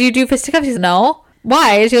ask him, do you do fisticuffs? He says, no.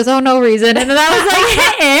 Why? And she goes, oh, no reason. And then I was like,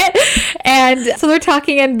 it. And so they're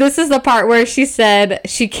talking, and this is the part where she said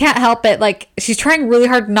she can't help it. Like, she's trying really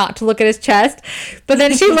hard not to look at his chest, but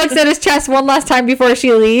then she looks at his chest one last time before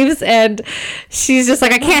she leaves, and she's just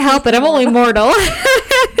like, I can't help it. I'm only mortal.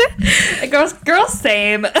 Girl,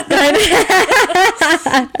 same.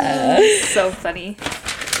 So funny.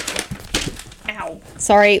 Ow.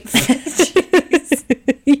 Sorry.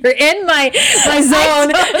 You're in my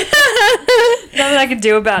zone. Nothing I can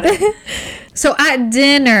do about it. So at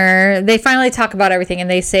dinner, they finally talk about everything, and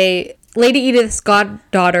they say Lady Edith's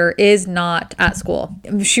goddaughter is not at school.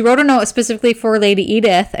 She wrote a note specifically for Lady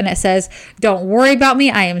Edith, and it says, don't worry about me.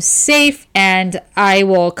 I am safe, and I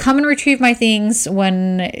will come and retrieve my things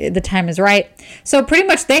when the time is right. So pretty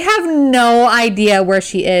much they have no idea where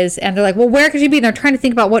she is, and they're like, well, where could she be? And they're trying to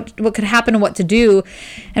think about what could happen and what to do.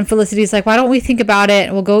 And Felicity's like, why don't we think about it,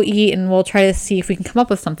 and we'll go eat, and we'll try to see if we can come up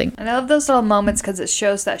with something. And I love those little moments because it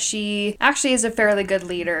shows that she actually is a fairly good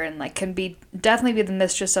leader and, like, can definitely be the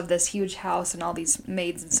mistress of this huge house and all these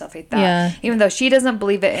maids and stuff like that. Yeah. Even though she doesn't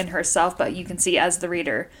believe it in herself, but you can see as the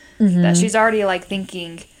reader that she's already, like,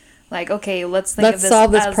 thinking, like, okay, let's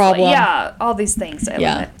solve this problem. Like, all these things. I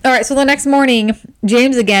love it. All right, so the next morning,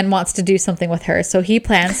 James again wants to do something with her, so he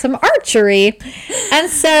plans some archery. And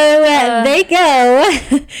so they go,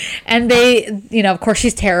 and they, of course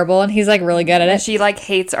she's terrible, and he's, like, really good at it. She, like,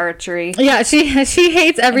 hates archery. Yeah, she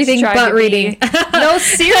hates everything but reading. No,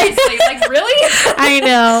 seriously, like, really? I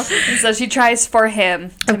know. And so she tries for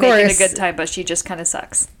him to make it a good time, but she just kind of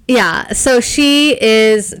sucks. Yeah, so she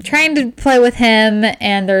is trying to play with him,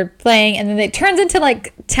 and they're playing, and then it turns into,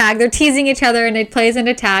 like, tag. They're teasing each other, and it plays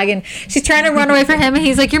into tag, and she's trying to run away from him, and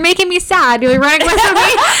he's like, you're making me sad. You're running away from me.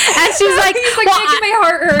 And she's like, he's like, making my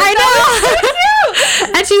heart hurt. I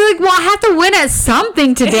know. And she's like, well, I have to win at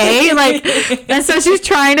something today. Like, and so she's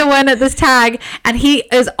trying to win at this tag, and he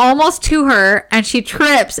is almost to her, and she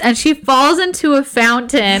trips, and she falls into a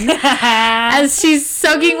fountain as she's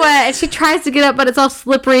soaking wet, and she tries to get up, but it's all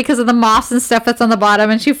slippery because of the moss and stuff that's on the bottom,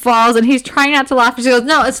 and she falls, and he's trying not to laugh, and she goes,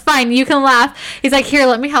 no, it's fine, you can laugh. He's like, here,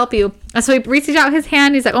 let me help you. And so he reaches out his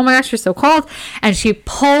hand. He's like, oh my gosh, you're so cold. And she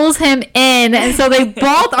pulls him in. And so they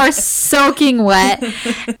both are soaking wet.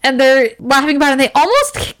 And they're laughing about it. And they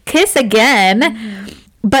almost kiss again.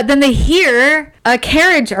 But then they hear a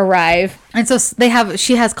carriage arrive. And so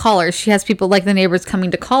she has callers. She has people like the neighbors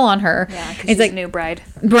coming to call on her. Yeah, because she's like, a new bride.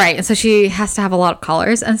 Right. And so she has to have a lot of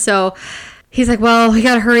callers. And so he's like, well, we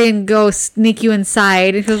got to hurry and go sneak you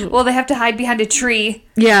inside. And he goes, well, they have to hide behind a tree.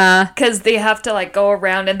 Yeah. Because they have to, like, go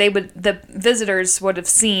around, and the visitors would have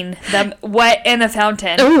seen them wet in a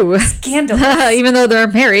fountain. Ooh. Scandalous. Even though they're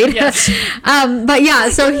married. Yes. But yeah,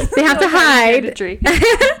 so they have to hide.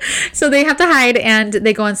 So they have to hide, and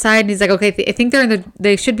they go inside, and he's like, okay, I think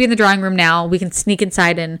they should be in the drawing room now. We can sneak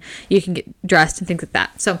inside, and you can get dressed and things like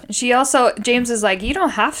that. So James is like, you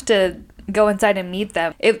don't have to go inside and meet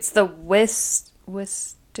them. It's the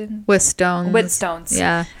With stones. Whetstones.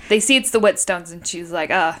 Yeah. They see it's the Whetstones, and she's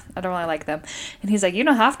like, I don't really like them. And he's like, you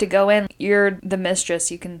don't have to go in. You're the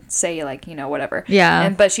mistress. You can say, like, whatever. Yeah.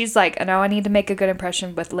 But she's like, no, I need to make a good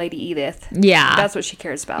impression with Lady Edith. Yeah. That's what she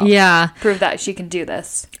cares about. Yeah. Prove that she can do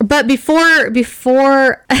this. But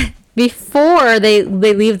before they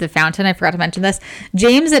leave the fountain, I forgot to mention this,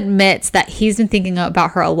 James admits that he's been thinking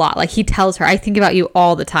about her a lot. Like, he tells her, I think about you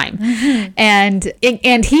all the time. Mm-hmm.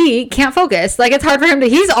 And he can't focus. Like, it's hard for him to,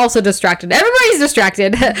 he's also distracted. Everybody's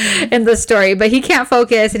distracted in this story, but he can't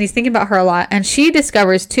focus, and he's thinking about her a lot. And she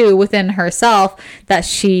discovers too within herself that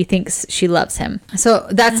she thinks she loves him. So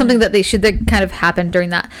that's something that kind of happened during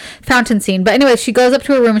that fountain scene. But anyway, she goes up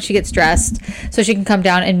to her room and she gets dressed so she can come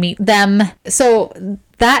down and meet them. So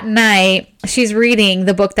that night, she's reading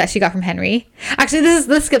the book that she got from Henry. Actually,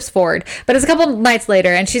 this skips forward, but it's a couple nights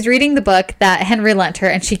later, and she's reading the book that Henry lent her,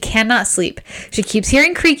 and she cannot sleep. She keeps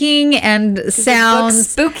hearing creaking and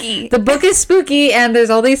sounds. The book's spooky. The book is spooky, and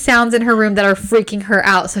there's all these sounds in her room that are freaking her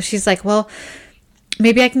out. So she's like, well,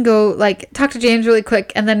 maybe I can go, like, talk to James really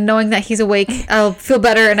quick, and then knowing that he's awake, I'll feel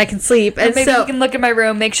better and I can sleep. And maybe you can look in my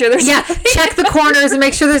room, make sure there's check the corners and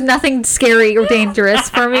make sure there's nothing scary or dangerous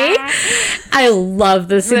for me. I love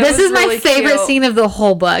this. This is my favorite scene of the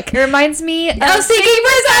whole book. It reminds me of Seeking for 70.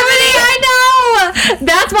 I know.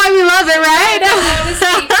 That's why we love it, right? I was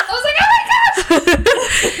like, oh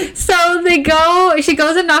my gosh. So she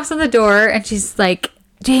goes and knocks on the door, and she's like,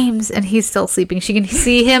 James, and he's still sleeping. She can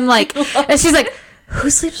see him, like, and she's like, who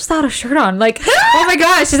sleeps without a shirt on? Like, oh my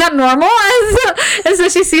gosh, is that normal? And so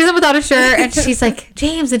she sees him without a shirt, and she's like,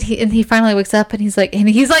 James, and he finally wakes up, and he's like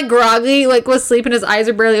groggy, like, was sleeping, his eyes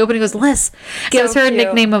are barely open. He goes, Liz, gives her a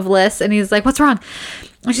nickname of Liz, and he's like, what's wrong?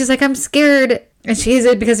 And she's like, I'm scared. And she's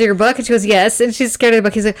like, because of your book? And she goes, yes. And she's scared of the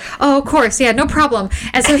book. He's like, oh, of course, yeah, no problem.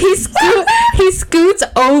 And so he scoots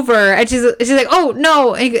over, and she's like, oh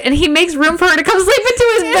no. And he makes room for her to come sleep into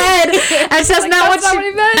his bed. And that's not what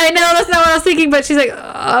she meant. I know, that's not what I was thinking, but she's like,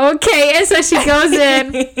 oh, okay. And so she goes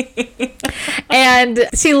in and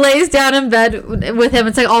she lays down in bed with him.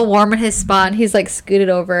 It's like all warm in his spot, and he's like scooted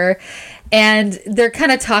over. And they're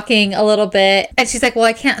kind of talking a little bit. And she's like, well,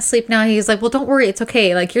 I can't sleep now. He's like, well, don't worry. It's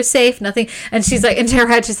okay. Like, you're safe. Nothing. And she's like, into her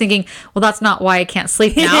head, she's thinking, well, that's not why I can't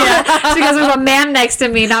sleep now. Yeah. Because there's a man next to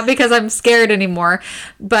me, not because I'm scared anymore.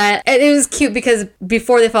 But it was cute because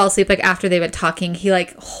before they fall asleep, like after they've been talking, he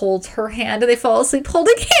like holds her hand and they fall asleep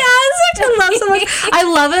holding hands, which I love so much. I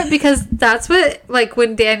love it because that's what, like,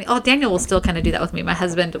 when Daniel will still kind of do that with me. My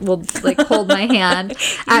husband will like hold my hand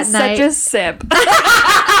at night. Such a simp.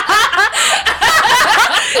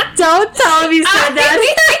 Don't tell him you said that.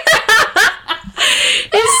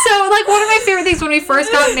 It's so, like, one of my favorite things when we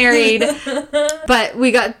first got married. But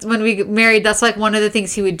when we married, that's like one of the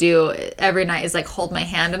things he would do every night is like hold my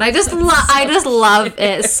hand, and I just love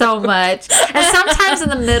it so much. And sometimes in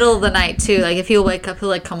the middle of the night too, like if he'll wake up, he'll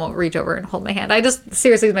like come over, reach over and hold my hand. I just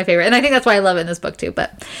seriously is my favorite, and I think that's why I love it in this book too.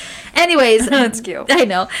 But anyways, that's cute. I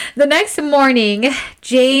know. The next morning,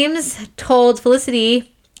 James told Felicity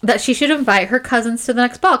that she should invite her cousins to the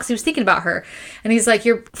next ball because he was thinking about her. And he's like,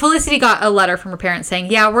 Felicity got a letter from her parents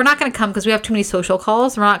saying, yeah, we're not going to come because we have too many social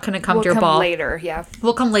calls. We're not going to come to your ball.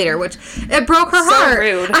 We'll come later, which it broke her heart.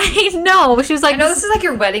 Rude. I know. She was like, I know this is like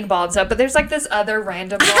your wedding ball and stuff, but there's like this other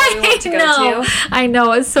random ball you want to go to. I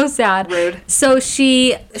know. It's so sad. Rude. So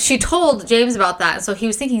she told James about that. So he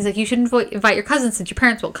was thinking, he's like, you should invite your cousins since your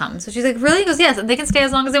parents will come. So she's like, really? He goes, yes. And they can stay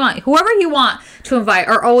as long as they want. Whoever you want to invite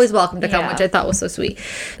are always welcome to come, which I thought was so sweet.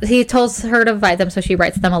 He told her to invite them, so she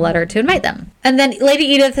writes them a letter to invite them. And then Lady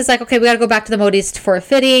Edith is like, okay, we got to go back to the Modis for a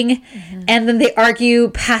fitting. Mm-hmm. And then they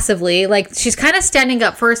argue passively. Like, she's kind of standing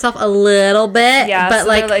up for herself a little bit. Yeah, but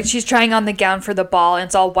so like she's trying on the gown for the ball, and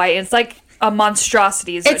it's all white. And it's like a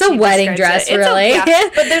monstrosity. It's a wedding dress, really.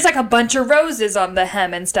 But there's like a bunch of roses on the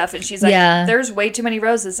hem and stuff. And she's like, there's way too many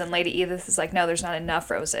roses. And Lady Edith is like, no, there's not enough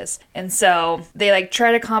roses. And so they like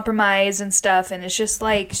try to compromise and stuff. And it's just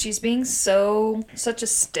like, she's being such a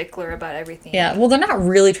stickler about everything. Yeah. Well, they're not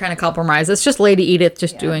really trying to compromise. It's just Lady Edith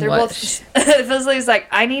just doing what. Felicity like,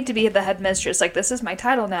 I need to be the headmistress. Like, this is my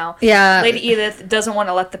title now. Yeah. Lady Edith doesn't want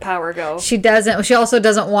to let the power go. She doesn't. She also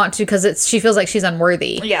doesn't want to because she feels like she's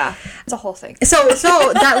unworthy. Yeah. It's a whole thing. So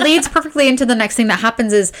that leads perfectly into the next thing that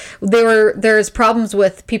happens is there's problems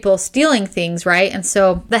with people stealing things, right? And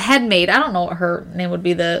so the head maid, I don't know what her name would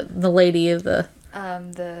be, the lady of the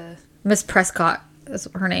Miss Prescott is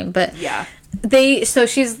her name, but yeah.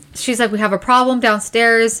 She's like, we have a problem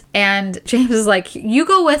downstairs, and James is like, you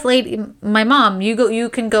go with my mom. You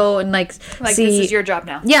can go and like see. This is your job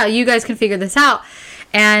now. Yeah, you guys can figure this out.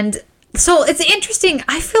 And So it's interesting.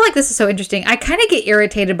 I feel like this is so interesting. I kind of get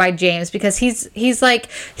irritated by James because he's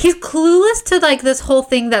clueless to like this whole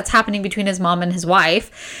thing that's happening between his mom and his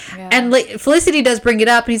wife. Yeah. And like Felicity does bring it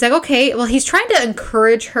up and he's like, okay, well, he's trying to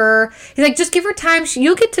encourage her. He's like, just give her time.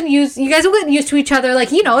 You guys will get used to each other.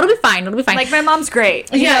 Like, you know, it'll be fine. Like, my mom's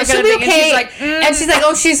great. Yeah, she'll be okay. And she's like,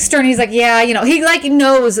 oh, she's stern. He's like, yeah, you know, he like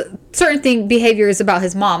knows certain behaviors about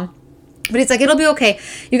his mom. But it's like, it'll be okay.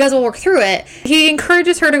 You guys will work through it. He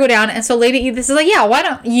encourages her to go down. And so Lady Edith is like, yeah, why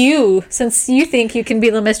don't you, since you think you can be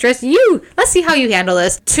the mistress, let's see how you handle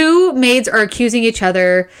this. Two maids are accusing each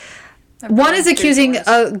other. One is accusing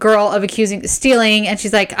a girl of stealing. And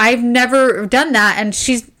she's like, I've never done that. And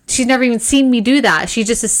she's never even seen me do that. She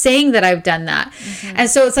just is saying that I've done that. Mm-hmm. And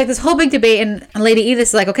so it's like this whole big debate. And Lady Edith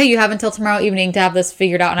is like, okay, you have until tomorrow evening to have this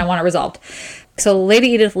figured out. And I want it resolved. So Lady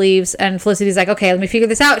Edith leaves and Felicity's like, okay, let me figure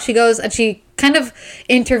this out. She goes and she kind of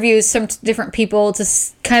interviews some different people to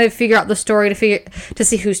kind of figure out the story, to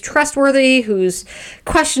see who's trustworthy, who's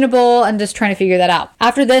questionable, and just trying to figure that out.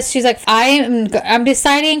 After this, she's like, I'm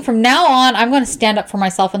deciding from now on, I'm going to stand up for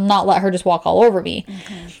myself and not let her just walk all over me.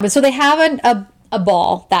 Mm-hmm. But so they have a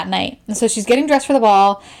ball that night. And so she's getting dressed for the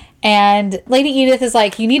ball. And Lady Edith is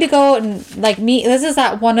like, you need to go and like meet. This is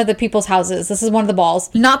at one of the people's houses. This is one of the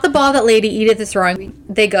balls. Not the ball that Lady Edith is throwing.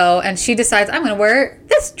 They go and she decides, I'm going to wear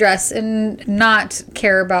this dress and not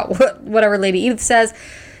care about whatever Lady Edith says.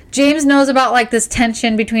 James knows about like this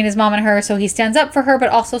tension between his mom and her, so he stands up for her, but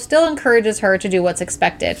also still encourages her to do what's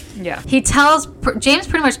expected. Yeah. James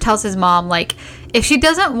pretty much tells his mom, like, if she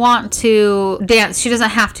doesn't want to dance, she doesn't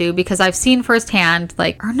have to, because I've seen firsthand,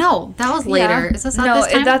 like, or no, that was later. Yeah. Is this at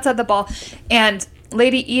this time? That's at the ball. And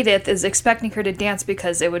Lady Edith is expecting her to dance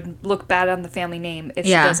because it would look bad on the family name if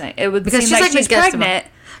she doesn't. It would seem like she's pregnant.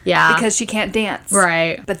 Yeah, because she can't dance.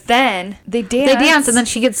 Right. But then they dance. And then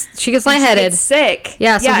she gets lightheaded. She gets sick.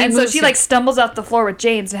 Yeah. So she like stumbles off the floor with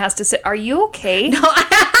James and has to sit. Are you okay? No.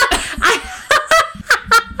 I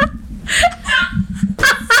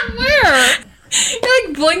swear. You're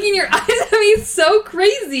like blinking your eyes at me so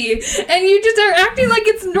crazy, and you just are acting like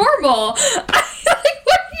it's normal. Like,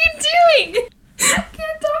 what are you doing? I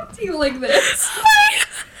can't talk to you like this.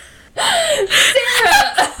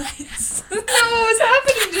 Sarah! No, what was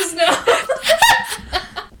happening just now?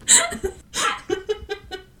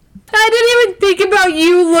 I didn't even think about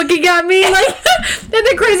you looking at me like and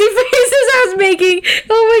the crazy faces I was making.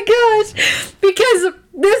 Oh my gosh. Because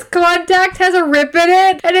this contact has a rip in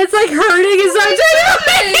it and it's like hurting in some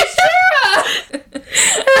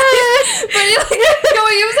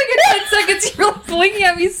But it was like a 10 seconds. You're like blinking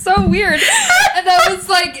at me so weird. And I was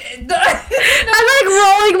like... I'm like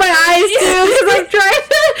rolling my eyes too because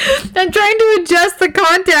I'm trying to adjust the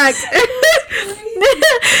contact.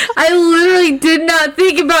 I literally did not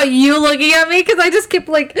think about you looking at me because I just kept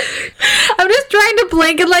like... I'm just trying to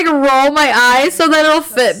blink and like roll my eyes so that it'll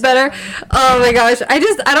fit better. Oh my gosh. I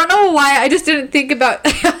don't know why. I just didn't think about...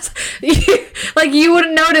 like you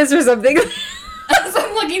wouldn't notice or something. As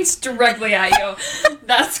I'm looking directly at you.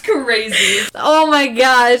 That's crazy. Oh my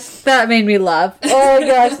gosh. That made me laugh. Oh my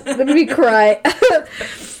gosh. That made me cry.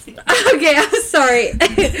 Okay, I'm sorry.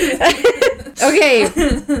 Okay.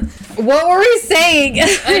 What were we saying?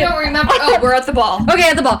 I don't remember. Oh, we're at the ball. Okay,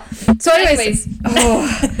 at the ball. So anyways.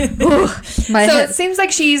 It seems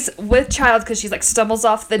like she's with child because she's like stumbles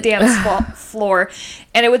off the dance floor.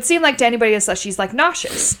 And it would seem like to anybody else that she's like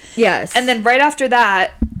nauseous. Yes. And then right after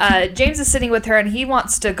that, James is sitting with her and he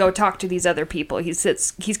wants to go talk to these other people. He's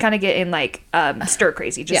kind of getting like stir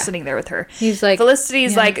crazy just sitting there with her. He's like,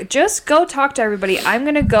 Felicity's like, just go talk to everybody. I'm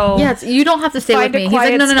going to go. Yeah, you don't have to stay with me. He's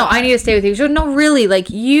like, no, I need to stay with you. She goes, no, really, like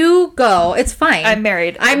you go. It's fine. I'm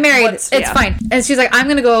married. It's fine. And she's like, I'm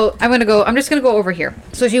just going to go over here.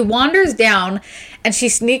 So she wanders down and she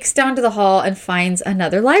sneaks down to the hall and finds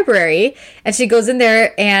another library. And she goes in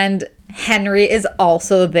there and Henry is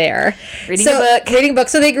also there. Reading a book.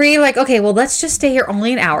 So they agree like, okay, well, let's just stay here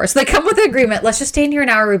only an hour. So they come with an agreement. Let's just stay in here an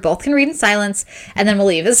hour. We both can read in silence and then we'll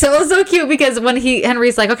leave. And so it was so cute because when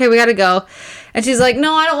Henry's like, okay, we got to go. And she's like,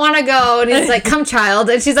 no, I don't want to go. And he's like, come, child.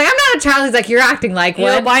 And she's like, I'm not a child. He's like, you're acting like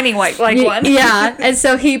one. You're whining like one. Yeah. And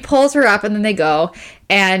so he pulls her up and then they go.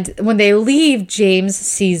 And when they leave, James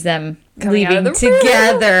sees them leaving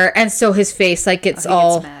together. And so his face like gets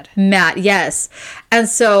all mad. Yes. And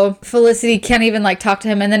so Felicity can't even like talk to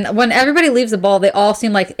him. And then when everybody leaves the ball, they all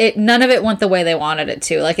seem like none of it went the way they wanted it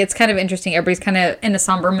to. Like it's kind of interesting. Everybody's kind of in a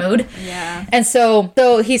somber mood. Yeah. And so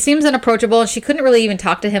he seems unapproachable and she couldn't really even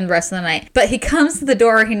talk to him the rest of the night. But he comes to the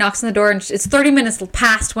door, he knocks on the door and it's 30 minutes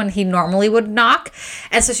past when he normally would knock.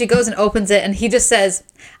 And so she goes and opens it and he just says,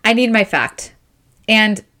 I need my fact.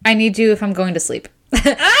 And I need you if I'm going to sleep.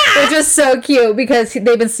 which was so cute because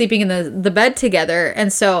they've been sleeping in the bed together.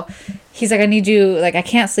 And so he's like, I need you, like, I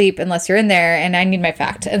can't sleep unless you're in there, and I need my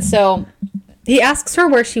fact. And so he asks her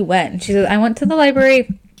where she went. And she says, I went to the library.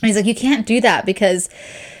 And he's like, you can't do that because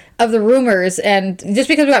of the rumors, and just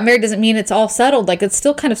because we got married doesn't mean it's all settled. Like, it's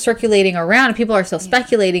still kind of circulating around, and people are still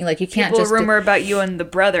speculating. Like, you can't just rumor about you and the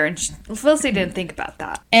brother, and Felicity didn't think about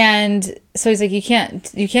that. And so he's like, you can't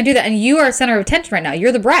do that, and you are center of attention right now.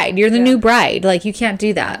 You're the bride. You're the new bride. Like, you can't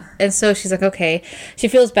do that. And so she's like, okay. She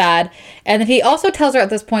feels bad, and then he also tells her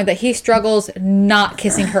at this point that he struggles not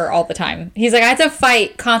kissing her all the time. He's like, I have to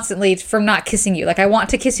fight constantly from not kissing you. Like, I want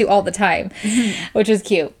to kiss you all the time, which is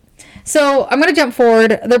cute. So I'm going to jump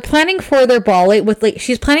forward. They're planning for their ball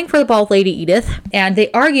she's planning for the ball with Lady Edith, and they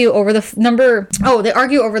argue over they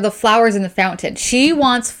argue over the flowers in the fountain. She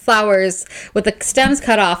wants flowers with the stems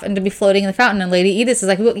cut off and to be floating in the fountain, and Lady Edith is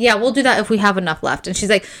like, well, yeah, we'll do that if we have enough left. And she's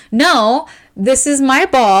like, no, this is my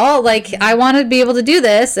ball. Like, I want to be able to do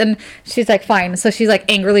this. And she's like, fine. So she's like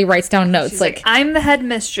angrily writes down notes. She's like, I'm the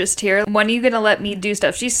headmistress here. When are you going to let me do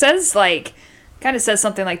stuff? She says, like, kind of says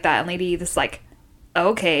something like that. And Lady Edith's like,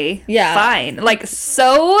 okay, yeah, fine. Like,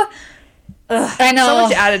 I know, so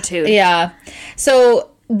much attitude. Yeah.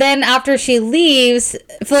 So then after she leaves,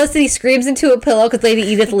 Felicity screams into a pillow because Lady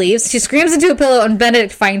Edith leaves. She screams into a pillow, and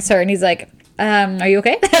Benedict finds her, and he's like, are you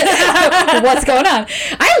okay? What's going on?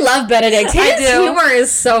 I love Benedict. His humor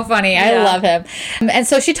is so funny. I love him. And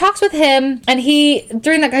so she talks with him, and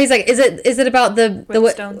during that, he's like, is it about the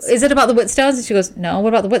Whitstones? Is it about the Whitstones? And she goes, no,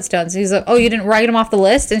 what about the Whitstones? And he's like, oh, you didn't write them off the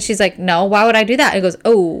list? And she's like, no, why would I do that? And he goes,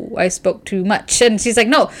 oh, I spoke too much. And she's like,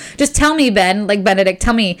 no, just tell me, Benedict,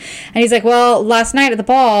 tell me. And he's like, well, last night at the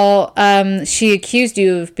ball, she accused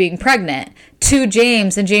you of being pregnant to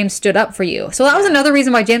James, and James stood up for you. So that was another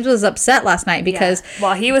reason why James was upset last night, because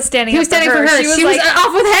while he was standing up for her. She was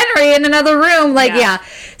off with Henry in another room. Like,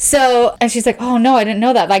 So, and she's like, oh no, I didn't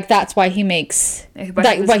know that. Like, that's why he makes,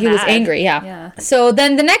 why he was angry. Yeah. So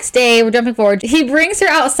then the next day, we're jumping forward, he brings her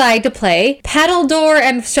outside to play paddledore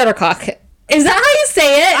and shuttlecock. Is that how you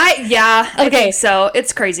say it? I think so.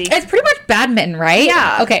 It's crazy. It's pretty much badminton, right?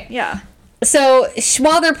 Yeah. Okay. Yeah. So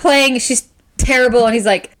while they're playing, she's terrible, and he's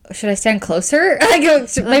like, should I stand closer? Like,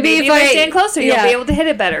 maybe if I stand closer, you'll be able to hit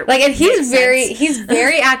it better. Like, and he's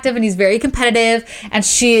very active, and he's very competitive, and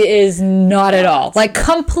she is not at all. Like,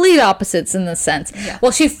 complete opposites in this sense. Yeah.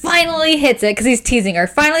 Well, she finally hits it, because he's teasing her,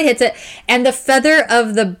 finally hits it, and the feather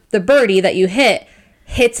of the birdie that you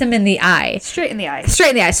hits him in the eye. Straight in the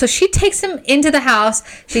eye. So she takes him into the house.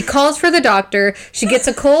 She calls for the doctor. She gets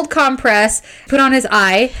a cold compress put on his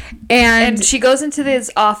eye. And she goes into his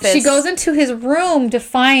office. She goes into his room to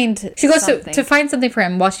find... She goes to find something for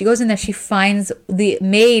him. While she goes in there, she finds the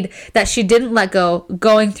maid that she didn't let go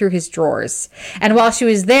going through his drawers. And while she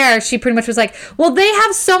was there, she pretty much was like, well, they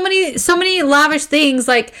have so many lavish things.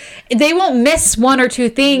 Like, they won't miss one or two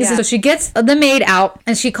things. Yeah. So she gets the maid out,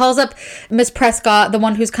 and she calls up Miss Prescott, the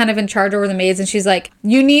one who's kind of in charge over the maids, and she's like,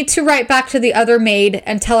 you need to write back to the other maid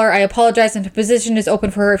and tell her I apologize, and her position is open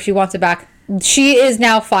for her if she wants it back. She is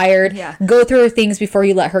now fired. Yeah. Go through her things before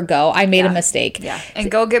you let her go. I made a mistake. Yeah.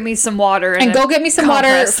 And go get me some water. And go get me some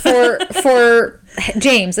water for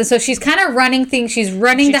James. And so she's kind of running things. She's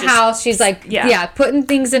running the house. She's like, putting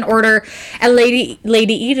things in order. And Lady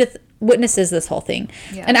Edith witnesses this whole thing.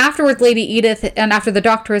 Yeah. And afterwards, Lady Edith, and after the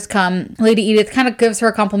doctor has come, Lady Edith kind of gives her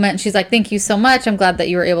a compliment, and she's like, thank you so much. I'm glad that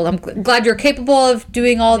you were I'm glad you're capable of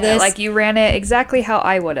doing all this. Like, you ran it exactly how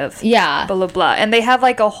I would have. Yeah. Blah, blah, blah. And they have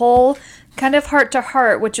like a whole kind of heart to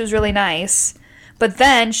heart, which was really nice. But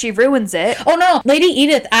then she ruins it. Oh, no. Lady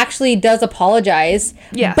Edith actually does apologize.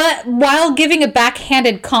 Yeah. But while giving a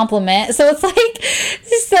backhanded compliment. So it's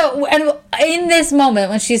like, and in this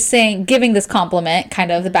moment, when she's giving this compliment,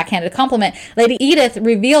 kind of the backhanded compliment, Lady Edith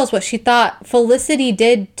reveals what she thought Felicity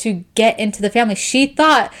did to get into the family. She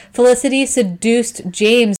thought Felicity seduced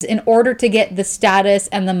James in order to get the status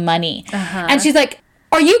and the money. Uh-huh. And she's like,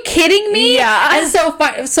 are you kidding me? Yeah. And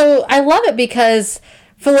so I love it because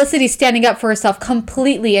Felicity's standing up for herself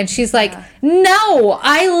completely, and she's like, no,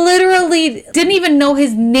 I literally didn't even know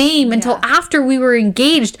his name until after we were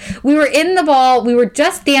engaged. We were in the ball, we were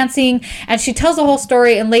just dancing, and she tells the whole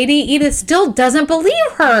story, and Lady Edith still doesn't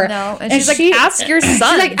believe her. No, and she's like, ask your sons. She's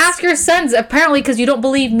like, ask your sons, apparently, because you don't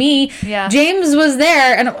believe me. Yeah. James was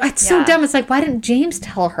there, and it's so dumb. It's like, why didn't James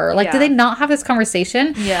tell her? Like, did they not have this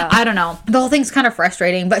conversation? Yeah. I don't know. The whole thing's kind of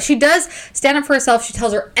frustrating, but she does stand up for herself. She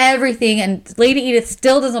tells her everything, and Lady Edith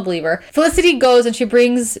still doesn't believe her. Felicity goes and she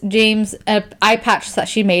brings James an eye patch that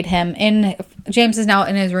she made him. James is now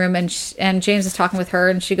in his room, and James is talking with her,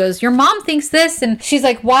 and she goes, your mom thinks this, and she's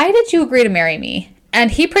like, why did you agree to marry me? And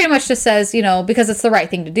he pretty much just says, because it's the right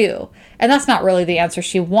thing to do. And that's not really the answer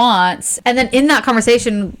she wants. And then in that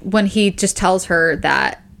conversation, when he just tells her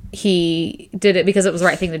that he did it because it was the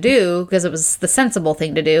right thing to do, because it was the sensible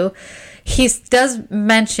thing to do, he does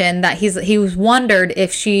mention that he was wondered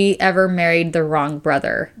if she ever married the wrong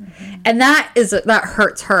brother. And that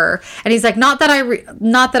hurts her. And he's like, not that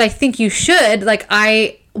I think you should, like,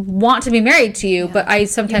 I want to be married to you, but I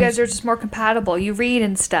sometimes... You guys are just more compatible. You read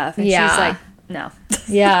and stuff. And she's like, no.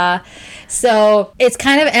 Yeah. So it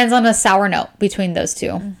kind of ends on a sour note between those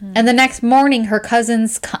two. And the next morning, her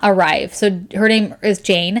cousins arrive. So her name is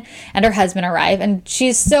Jane, and her husband arrive. And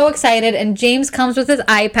she's so excited. And James comes with his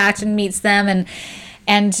eye patch and meets them.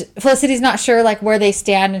 And Felicity's not sure, like, where they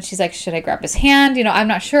stand. And she's like, should I grab his hand? I'm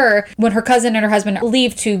not sure. When her cousin and her husband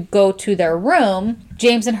leave to go to their room,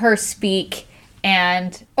 James and her speak.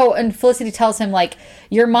 And Felicity tells him, like,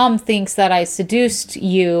 your mom thinks that I seduced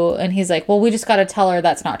you. And he's like, well, we just got to tell her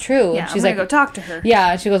that's not true. Yeah, and she's I'm going to go talk to her.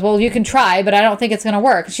 Yeah. And she goes, well, you can try, but I don't think it's going to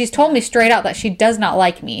work. She's told me straight out that she does not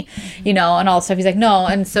like me, and all that stuff. He's like, no.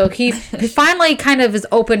 And so he finally kind of is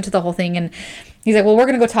open to the whole thing. And he's like, well, we're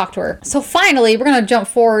going to go talk to her. So finally, we're going to jump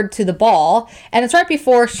forward to the ball. And it's right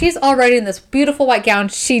before she's already in this beautiful white gown.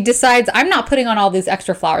 She decides, I'm not putting on all these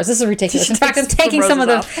extra flowers. This is ridiculous. In fact, I'm taking some of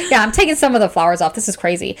the flowers off. This is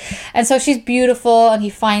crazy. And so she's beautiful, and he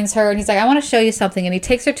finds her, and he's like, I want to show you something. And he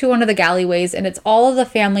takes her to one of the galleyways, and it's all of the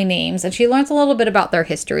family names. And she learns a little bit about their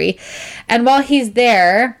history. And while he's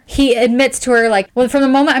there, he admits to her, like, well, from the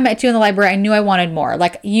moment I met you in the library, I knew I wanted more.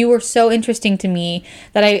 Like, you were so interesting to me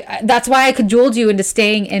that that's why I cajoled you into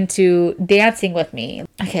staying into dancing with me.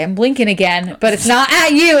 Okay, I'm blinking again, but it's not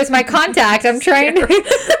at you. It's my contact. I'm trying to...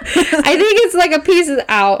 I think it's like a piece is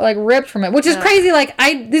out, like ripped from it, which is crazy. Like,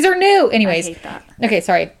 these are new. Anyways. I hate that. Okay,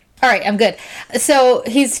 sorry. All right, I'm good. So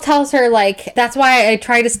he tells her, like, that's why I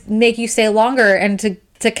try to make you stay longer and to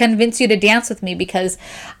convince you to dance with me, because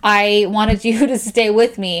I wanted you to stay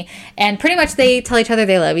with me. And pretty much they tell each other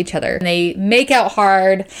they love each other. And they make out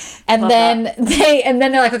hard. And then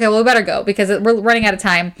they're like, okay, well, we better go because we're running out of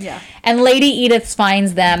time. Yeah. And Lady Edith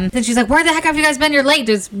finds them. Then she's like, where the heck have you guys been? You're late.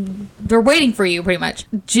 They're waiting for you, pretty much.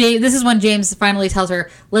 This is when James finally tells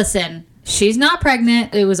her, listen, she's not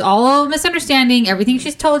pregnant. It was all a misunderstanding. Everything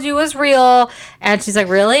she's told you was real. And she's like,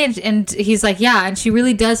 really? And he's like, yeah. And she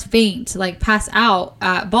really does faint, like pass out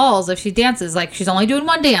at balls if she dances. Like, she's only doing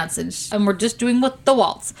one dance, and we're just doing with the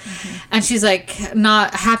waltz. And she's like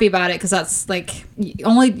not happy about it because that's like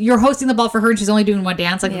you're hosting the ball for her and she's only doing one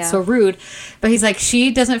dance. Like, it's so rude. But he's like,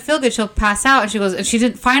 she doesn't feel good. She'll pass out. And she goes, and she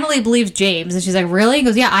finally believes James. And she's like, really? He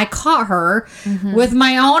goes, yeah, I caught her with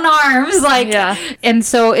my own arms. Like, and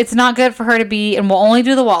so it's not good for her to be, and we'll only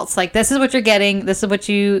do the waltz. Like, this is what you're getting. This is what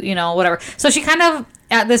whatever. So she kind of,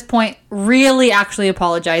 at this point, really actually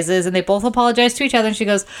apologizes, and they both apologize to each other. And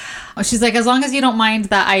she's like, as long as you don't mind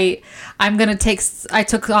that I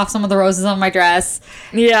took off some of the roses on my dress.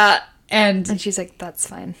 Yeah. And she's like, that's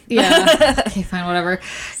fine. Yeah. Okay, fine, whatever.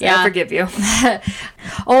 So I forgive you.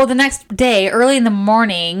 The next day, early in the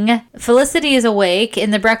morning, Felicity is awake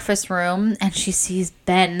in the breakfast room, and she sees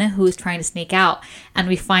Ben, who is trying to sneak out. And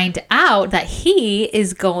we find out that he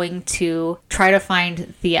is going to try to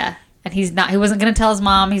find Thea. And he wasn't going to tell his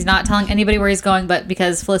mom. He's not telling anybody where he's going, but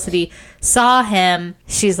because Felicity saw him,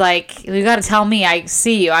 she's like, you got to tell me. I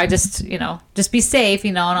see you. I just be safe,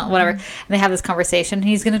 and whatever. And they have this conversation. And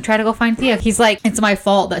he's going to try to go find Thea. He's like, it's my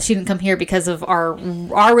fault that she didn't come here because of our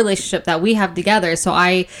relationship that we have together. So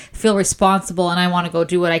I feel responsible, and I want to go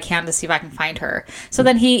do what I can to see if I can find her. So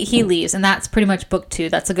then he leaves, and that's pretty much book 2.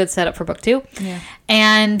 That's a good setup for book 2. Yeah.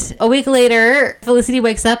 And a week later, Felicity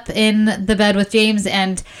wakes up in the bed with James,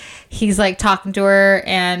 and he's like talking to her,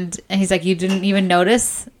 and he's like, you didn't even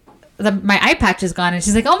notice my eye patch is gone. And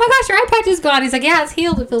she's like, oh my gosh, your eye patch is gone. He's like, yeah, it's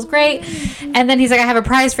healed. It feels great. And then he's like, I have a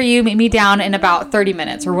prize for you. Meet me down in about 30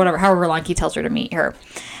 minutes or whatever, however long he tells her to meet her.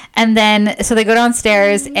 And then, so they go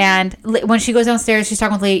downstairs, and when she goes downstairs, she's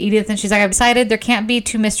talking with Lady Edith, and she's like, I've decided there can't be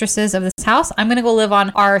 2 mistresses of this house. I'm going to go live on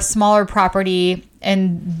our smaller property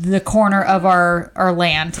in the corner of our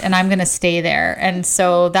land, and I'm going to stay there. And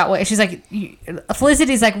so that way, she's like,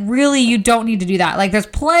 Felicity's like, really, you don't need to do that. Like, there's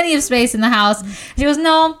plenty of space in the house. She goes,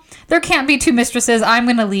 no, there can't be 2 mistresses. I'm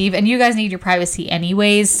going to leave, and you guys need your privacy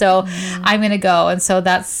anyways, so I'm going to go. And so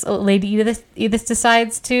that's Lady Edith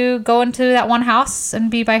decides to go into that one house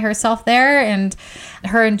and be by herself there, and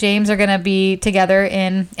her and James are going to be together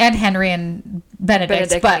and Henry and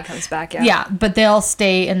Benedict, but when he comes back, but they'll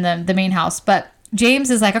stay in the main house. But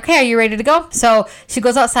James is like, okay, are you ready to go? So she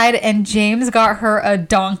goes outside and James got her a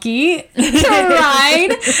donkey to ride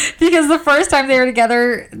because the first time they were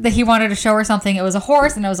together that he wanted to show her something, it was a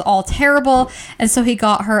horse and it was all terrible. And so he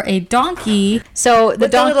got her a donkey. So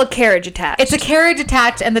with a little carriage attached. It's a carriage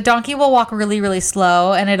attached and the donkey will walk really, really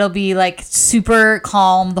slow and it'll be like super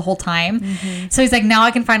calm the whole time. So he's like, now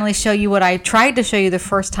I can finally show you what I tried to show you the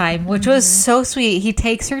first time, which was so sweet. He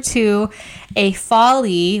takes her to a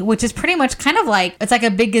folly, which is pretty much kind of like, it's like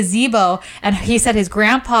a big gazebo, and he said his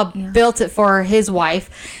grandpa built it for his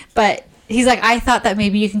wife, but he's like, I thought that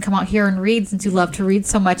maybe you can come out here and read since you love to read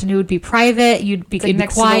so much, and it would be private. You'd be, like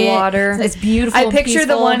next quiet. To the water. It's beautiful. I picture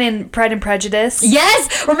the one in Pride and Prejudice.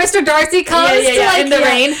 Yes, where Mr. Darcy comes in the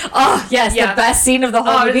rain. Oh yes, the best scene of the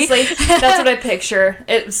whole movie. That's what I picture.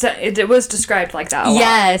 It was described like that.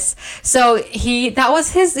 Yes. So that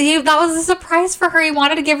was a surprise for her. He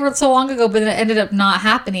wanted to give her so long ago, but then it ended up not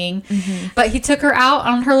happening. But he took her out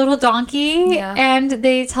on her little donkey, and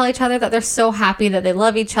they tell each other that they're so happy that they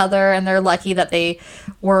love each other and they're lucky that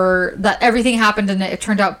that everything happened and it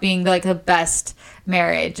turned out being like the best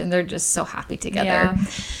marriage, and they're just so happy together.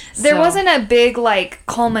 There wasn't a big like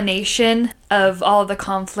culmination of all of the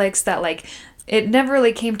conflicts that like it never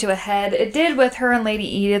really came to a head. It did with her and Lady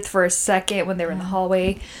Edith for a second when they were in the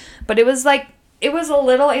hallway, but it was a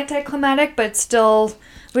little anticlimactic, but still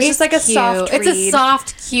was just like a soft read. It's a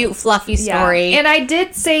soft, cute, fluffy story. And I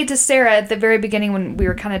did say to Sarah at the very beginning when we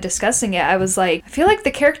were kind of discussing it, I was like, I feel like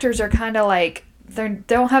the characters are kind of like, they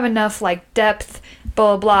don't have enough like depth,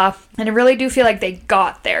 blah, blah, blah. And I really do feel like they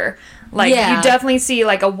got there. Like, you definitely see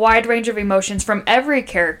like a wide range of emotions from every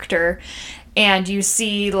character. And you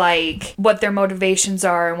see like what their motivations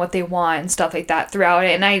are and what they want and stuff like that throughout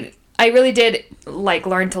it. And I really did like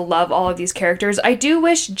learn to love all of these characters. I do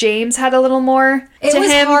wish James had a little more It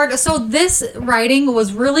was hard. So this writing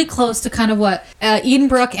was really close to kind of what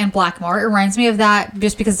Edenbrook and Blackmore. It reminds me of that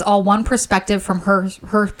just because it's all one perspective from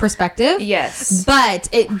her perspective. Yes. But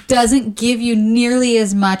it doesn't give you nearly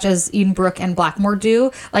as much as Edenbrook and Blackmore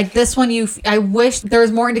do. Like this one, I wish there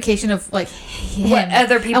was more indication of like him, what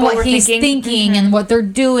other people and what were he's thinking and what they're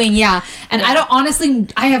doing. Yeah. And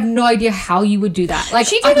I have no idea how you would do that. Like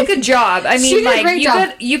she did a good job. I mean,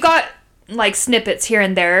 like you got like snippets here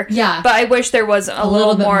and there. Yeah. But I wish there was a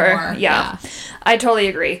little bit more. Yeah. I totally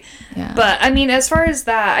agree. Yeah. But I mean, as far as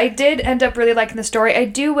that, I did end up really liking the story. I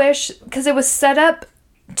do wish, because it was set up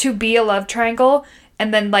to be a love triangle,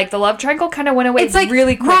 and then like the love triangle kind of went away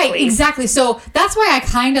really quickly. Right, exactly. So that's why I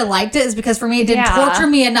kind of liked it, is because for me it didn't torture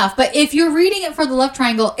me enough. But if you're reading it for the love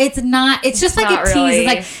triangle, it's just like a tease. Really. It's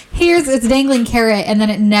like it's dangling carrot, and then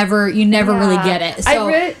you never really get it. So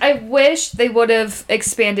I wish they would have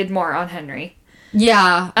expanded more on Henry.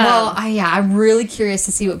 Yeah. Well, I'm really curious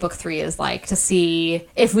to see what book 3 is like, to see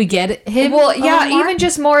if we get him. Well, yeah, even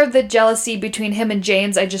just more of the jealousy between him and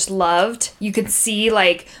James, I just loved. You could see,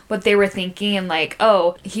 like, what they were thinking and, like,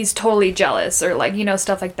 oh, he's totally jealous, or, like,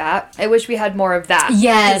 stuff like that. I wish we had more of that.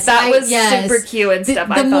 Yes. That was super cute and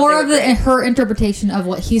stuff. The more of her interpretation of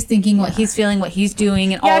what he's thinking, what he's feeling, what he's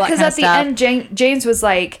doing, and all that kind of stuff. Yeah, because at the end, James was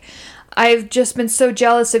like, I've just been so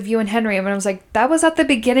jealous of you and Henry. And I was like, that was at the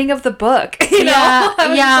beginning of the book. You know? I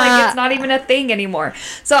was like, it's not even a thing anymore.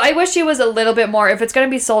 So I wish it was a little bit more. If it's going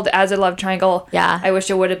to be sold as a love triangle, I wish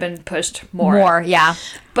it would have been pushed more.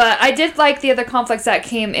 But I did like the other conflicts that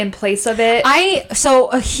came in place of it. So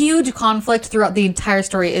a huge conflict throughout the entire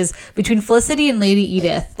story is between Felicity and Lady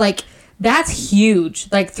Edith. Like, that's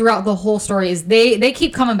huge. Like, throughout the whole story is they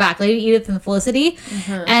keep coming back, Lady Edith and Felicity,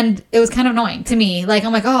 and it was kind of annoying to me. Like,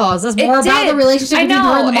 I'm like, oh, is this more about the relationship between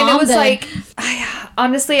her and the mom? And it was like,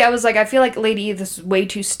 honestly, I was like, I feel like Lady Edith is way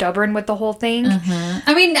too stubborn with the whole thing.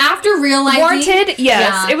 I mean, after realizing, warranted,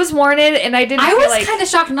 yes, it was warranted, and I didn't. I was kind of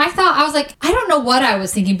shocked, and I was like, I don't know what I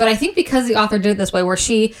was thinking, but I think because the author did it this way, where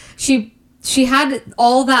she had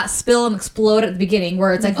all that spill and explode at the beginning,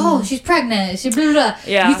 where it's like, oh, she's pregnant, she blah, blah, blah.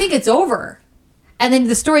 Yeah. You think it's over. And then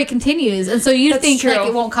the story continues. And so you think like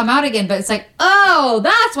it won't come out again, but it's like, oh,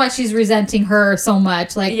 that's why she's resenting her so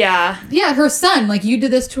much. Like, yeah, her son, like, you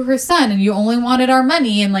did this to her son and you only wanted our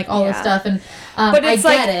money and like all this stuff. And but it's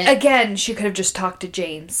again, she could have just talked to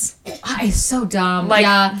James. It's so dumb. Like,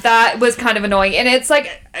 that was kind of annoying. And it's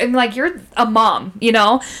like, I'm like, you're a mom,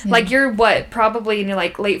 like, you're probably in your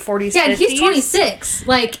like late 40s, 50s. And he's 26.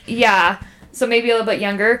 Like, so maybe a little bit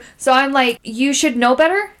younger. So I'm like, you should know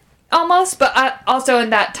better. Almost, but also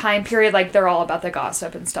in that time period, like, they're all about the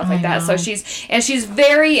gossip and stuff like that. So she's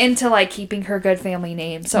very into like keeping her good family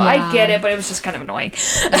name. So I get it, but it was just kind of annoying.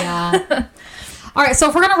 All right, so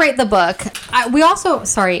if we're gonna rate the book,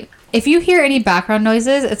 If you hear any background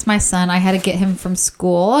noises, it's my son. I had to get him from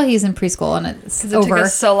school. He's in preschool, and it's over. It took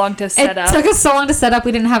us so long to set up. It took us so long to set up.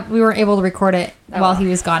 We weren't able to record it while he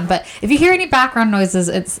was gone. But if you hear any background noises,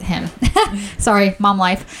 it's him. Sorry, mom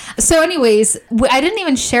life. So anyways, I didn't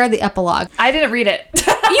even share the epilogue. I didn't read it.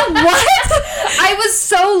 You what? I was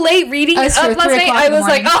so late reading up last night. I was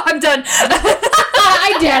like, oh, I'm done.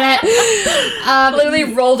 I did it.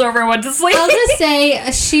 Literally rolled over and went to sleep. I'll just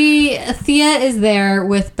say Thea is there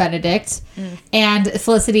with Benedict and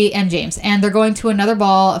Felicity and James, and they're going to another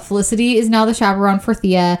ball. Felicity is now the chaperone for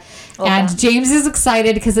Thea, and James is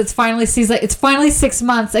excited because it's finally 6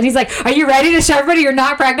 months, and he's like, "Are you ready to show everybody you're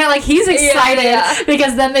not pregnant?" Like he's excited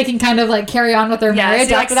because then they can kind of like carry on with their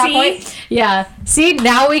marriage after that point. Yeah. See,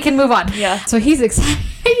 now we can move on. Yeah. So he's excited.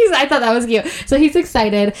 I thought that was cute. So he's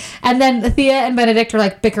excited. And then Thea and Benedict are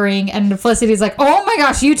like bickering, and Felicity's like, "Oh my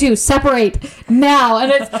gosh, you two separate now."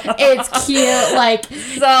 And it's cute. Like,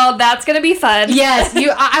 so that's going to be fun. Yes.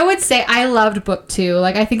 I would say I loved book 2.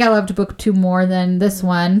 Like, I think I loved book 2 more than this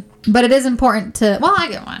one. But it is important to, well, I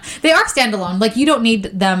get one. They are standalone. Like, you don't need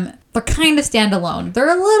them. They're kind of standalone. They're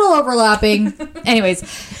a little overlapping.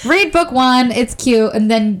 Anyways, read book 1. It's cute. And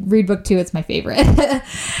then read book 2. It's my favorite.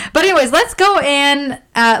 But anyways, let's go in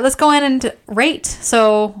and rate.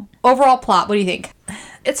 So overall plot, what do you think?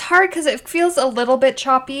 It's hard because it feels a little bit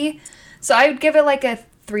choppy. So I would give it like a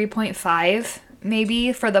 3.5.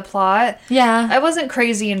 Maybe for the plot. Yeah. I wasn't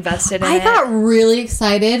crazy invested in it. I got really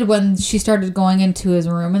excited when she started going into his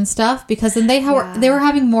room and stuff, because then they were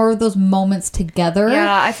having more of those moments together.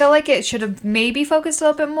 Yeah, I feel like it should have maybe focused a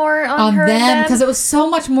little bit more on her them, because it was so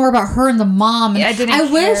much more about her and the mom. And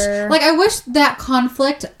yeah, I wish that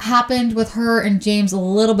conflict happened with her and James a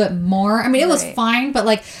little bit more. I mean, it was fine, but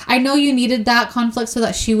like I know you needed that conflict so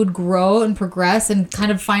that she would grow and progress and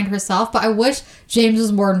kind of find herself, but I wish James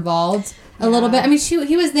was more involved. A little bit. I mean,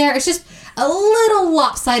 he was there. It's just a little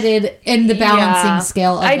lopsided in the balancing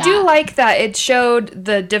scale of I do like that it showed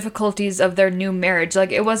the difficulties of their new marriage.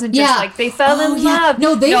 Like, it wasn't just like they fell in love.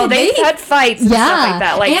 No, they had fights and stuff like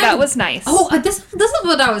that. Like, that was nice. Oh, this is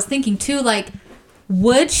what I was thinking, too. Like,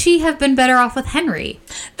 would she have been better off with Henry?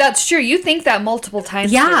 That's true. You think that multiple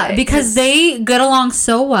times. Yeah, because they get along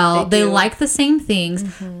so well. They like the same things.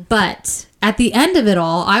 Mm-hmm. But at the end of it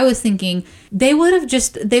all, I was thinking they would have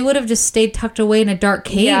just stayed tucked away in a dark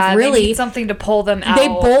cave. Yeah, really, they need something to pull them out. They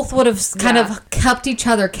both would have kind of kept each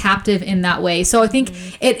other captive in that way. So I think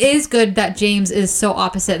it is good that James is so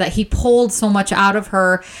opposite, that he pulled so much out of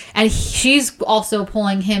her, and she's also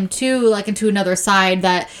pulling him too, like into another side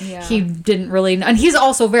that he didn't really know. And he's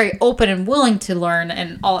also very open and willing to learn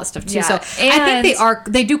and all that stuff too. Yeah. So I think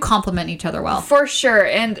they do complement each other well. For sure.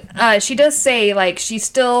 And she does say like she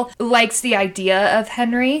still likes the idea of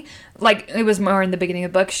Henry. Like, it was more in the beginning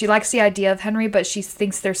of the book. She likes the idea of Henry, but she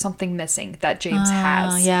thinks there's something missing that James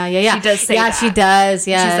has. Yeah. She does say that. Yeah, she does,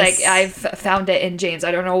 yes. She's like, I've found it in James. I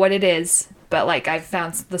don't know what it is, but, like, I've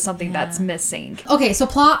found something that's missing. Okay, so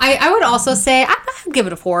plot, I would also say, I'd give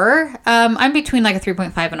it a 4. I'm between, like, a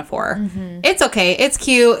 3.5 and a 4. Mm-hmm. It's okay. It's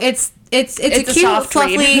cute. It's a cute,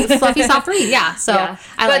 fluffy, soft read. Yeah. So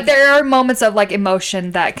but there are moments of like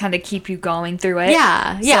emotion that kind of keep you going through it.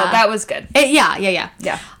 Yeah. So that was good. Yeah.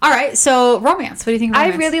 All right. So romance. What do you think of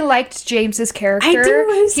romance? I really liked James's character. I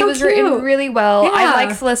do. He was written really well. Yeah. I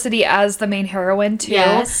like Felicity as the main heroine too.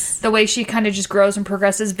 Yes. The way she kind of just grows and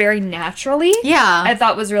progresses very naturally. Yeah. I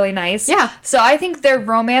thought was really nice. Yeah. So I think their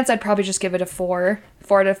romance, I'd probably just give it a 4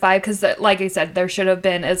 out of 5, because like I said, there should have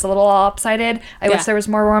been. It's a little lopsided. I wish there was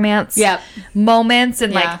more romance moments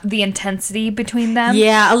and like the intensity between them.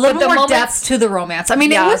 Yeah, a little more depth to the romance. I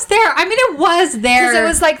mean, it was there. Because it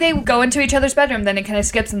was like they go into each other's bedroom, then it kind of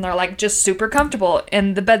skips and they're like just super comfortable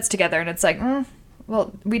in the beds together, and it's like,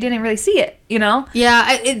 well, we didn't really see it, you know?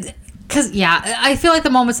 Yeah, because, I feel like the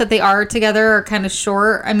moments that they are together are kind of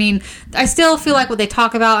short. I mean, I still feel like what they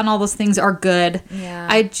talk about and all those things are good.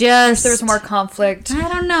 Yeah. There was more conflict. I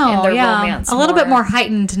don't know. In their romance. A little bit more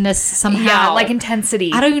heightenedness somehow. Yeah, like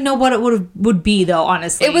intensity. I don't even know what it would be, though,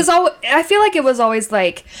 honestly. I feel like it was always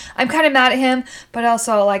like, I'm kind of mad at him, but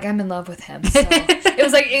also like I'm in love with him. So it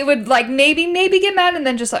was like, it would like maybe get mad and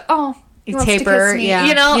then just like, oh, he wants to kiss me,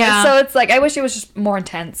 you know? Yeah. So it's like, I wish it was just more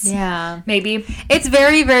intense. Yeah. Maybe. It's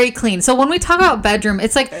very, very clean. So when we talk about bedroom,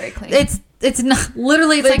 it's like, very clean. It's not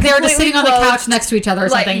literally, it's like they were just sitting on the couch next to each other or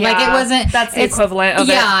something. Like it wasn't. That's the equivalent of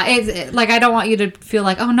it. Yeah. It's like, I don't want you to feel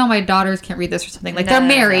like, oh no, my daughters can't read this or something. Like they're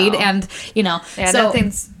married and, you know. Yeah, so,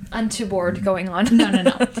 nothing's untoward going on.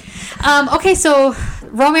 No. Okay, so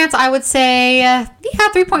romance, I would say,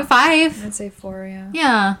 3.5. I'd say 4, yeah.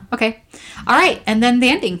 Yeah. Okay. All right. And then the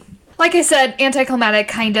ending. Like I said, anticlimactic,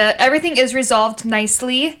 kinda. Everything is resolved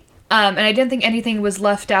nicely. And I didn't think anything was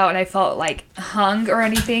left out, and I felt like hung or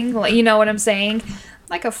anything. Like, you know what I'm saying?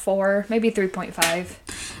 Like a 4, maybe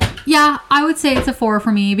 3.5. Yeah, I would say it's a 4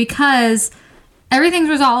 for me because everything's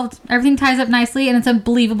resolved. Everything ties up nicely, and it's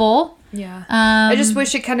unbelievable. Yeah. I just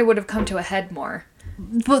wish it kind of would have come to a head more.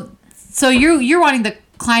 But so you're wanting the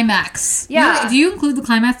climax. Yeah. Do you include the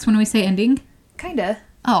climax when we say ending? Kinda.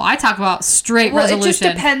 Oh, I talk about straight resolution. It just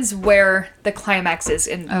depends where the climax is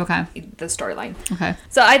in the storyline. Okay.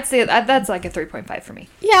 So I'd say that's like a 3.5 for me.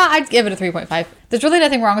 Yeah, I'd give it a 3.5. There's really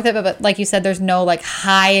nothing wrong with it, but like you said, there's no like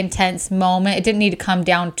high intense moment. It didn't need to come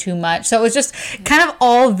down too much. So it was just kind of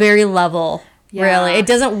all very level, really. It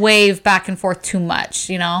doesn't wave back and forth too much,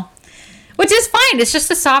 you know? Which is fine. It's just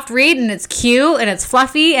a soft read, and it's cute, and it's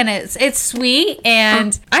fluffy, and it's sweet,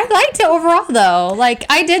 and I liked it overall, though. Like,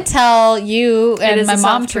 I did tell you and my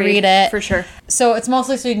mom to read it. For sure. So it's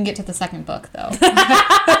mostly so you can get to the second book, though.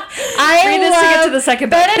 I read this to get to the second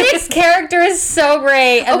book. Benedict's character is so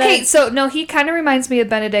great. So, no, he kind of reminds me of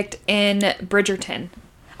Benedict in Bridgerton.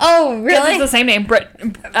 Oh, really? It's the same name,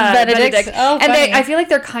 Benedict. Oh, and I feel like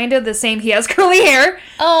they're kind of the same. He has curly hair.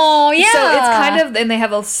 Oh, yeah. So it's kind of, and they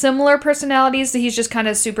have a similar personalities. So he's just kind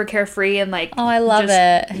of super carefree and like. Oh, I love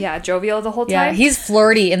it. Yeah, jovial the whole time. Yeah, he's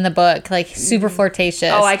flirty in the book, like super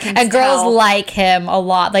flirtatious. Oh, I can And tell. girls like him a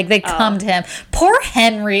lot. Like they come to him. Poor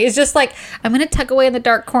Henry is just like, I'm gonna tuck away in the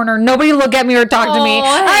dark corner. Nobody look at me or talk to me.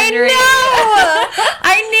 Henry. I know.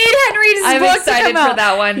 I need Henry's I'm book excited to come out. for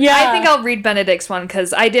that one. Yeah. I think I'll read Benedict's one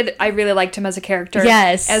because I really liked him as a character.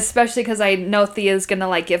 Yes. Especially because I know Thea's gonna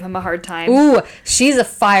like give him a hard time. Ooh, she's a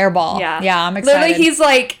fireball. Yeah. Yeah, I'm excited. Literally, he's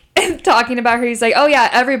like talking about her. He's like, oh yeah,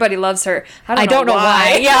 everybody loves her. I don't know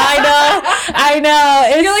why. Yeah, I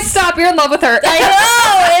know. You're like, stop, you're in love with her. I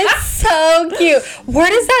know. It's so cute. Where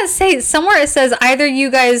does that say? Somewhere it says either you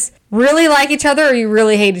guys really like each other or you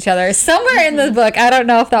really hate each other. Somewhere in the book. I don't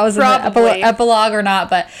know if that was in the epilogue or not,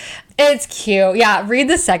 but it's cute. Yeah, read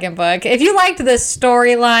the second book. If you liked this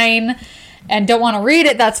storyline and don't want to read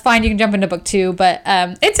it, that's fine. You can jump into book 2. But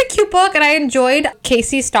it's a cute book, and I enjoyed.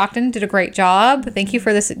 Kasey Stockton did a great job. Thank you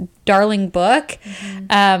for this darling book.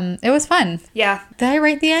 It was fun. Yeah. Did I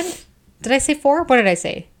write the end? Did I say 4? What did I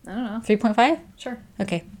say? I don't know. 3.5? Sure.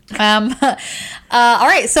 Okay. All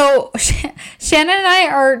right. So Shannon and I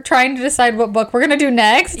are trying to decide what book we're going to do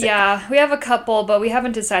next. Yeah, we have a couple, but we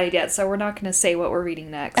haven't decided yet, so we're not going to say what we're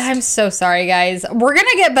reading next. I'm so sorry, guys. We're going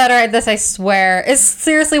to get better at this, I swear. It's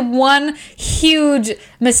seriously one huge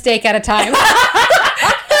mistake at a time.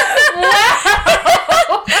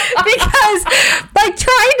 Because like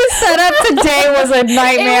trying to set up today was a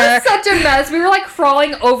nightmare. It was such a mess. We were like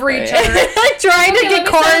crawling over each other. Like trying to get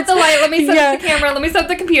cords. Let me set up the light. Let me set up the camera. Let me set up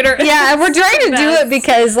the computer. Yeah, and we're trying to do it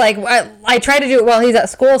because like I try to do it while he's at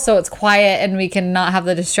school, so it's quiet and we can not have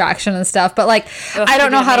the distraction and stuff. But like I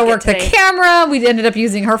don't know how to work the camera. We ended up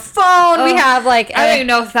using her phone. We have like I don't even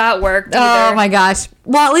know if that worked either. Oh my gosh.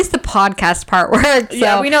 Well, at least the podcast part worked. So.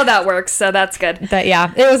 Yeah, we know that works, so that's good. But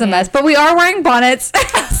yeah, it was a mess. But we are wearing bonnets.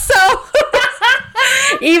 So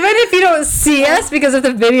even if you don't see us because if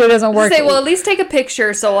the video doesn't work. Well, at least take a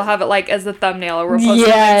picture so we'll have it like as the thumbwe'll or we'll post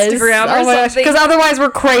it on Instagram or something. Because otherwise we're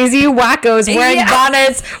crazy wackos wearing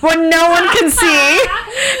bonnets when no one can see.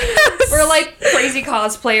 We're like crazy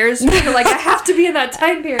cosplayers. We're like, I have to be in that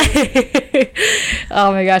time period.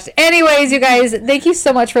 Oh my gosh. Anyways, you guys, thank you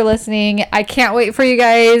so much for listening. I can't wait for you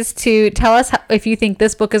guys to tell us if you think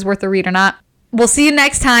this book is worth the read or not. We'll see you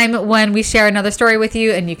next time when we share another story with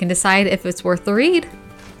you and you can decide if it's worth the read.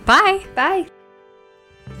 Bye. Bye.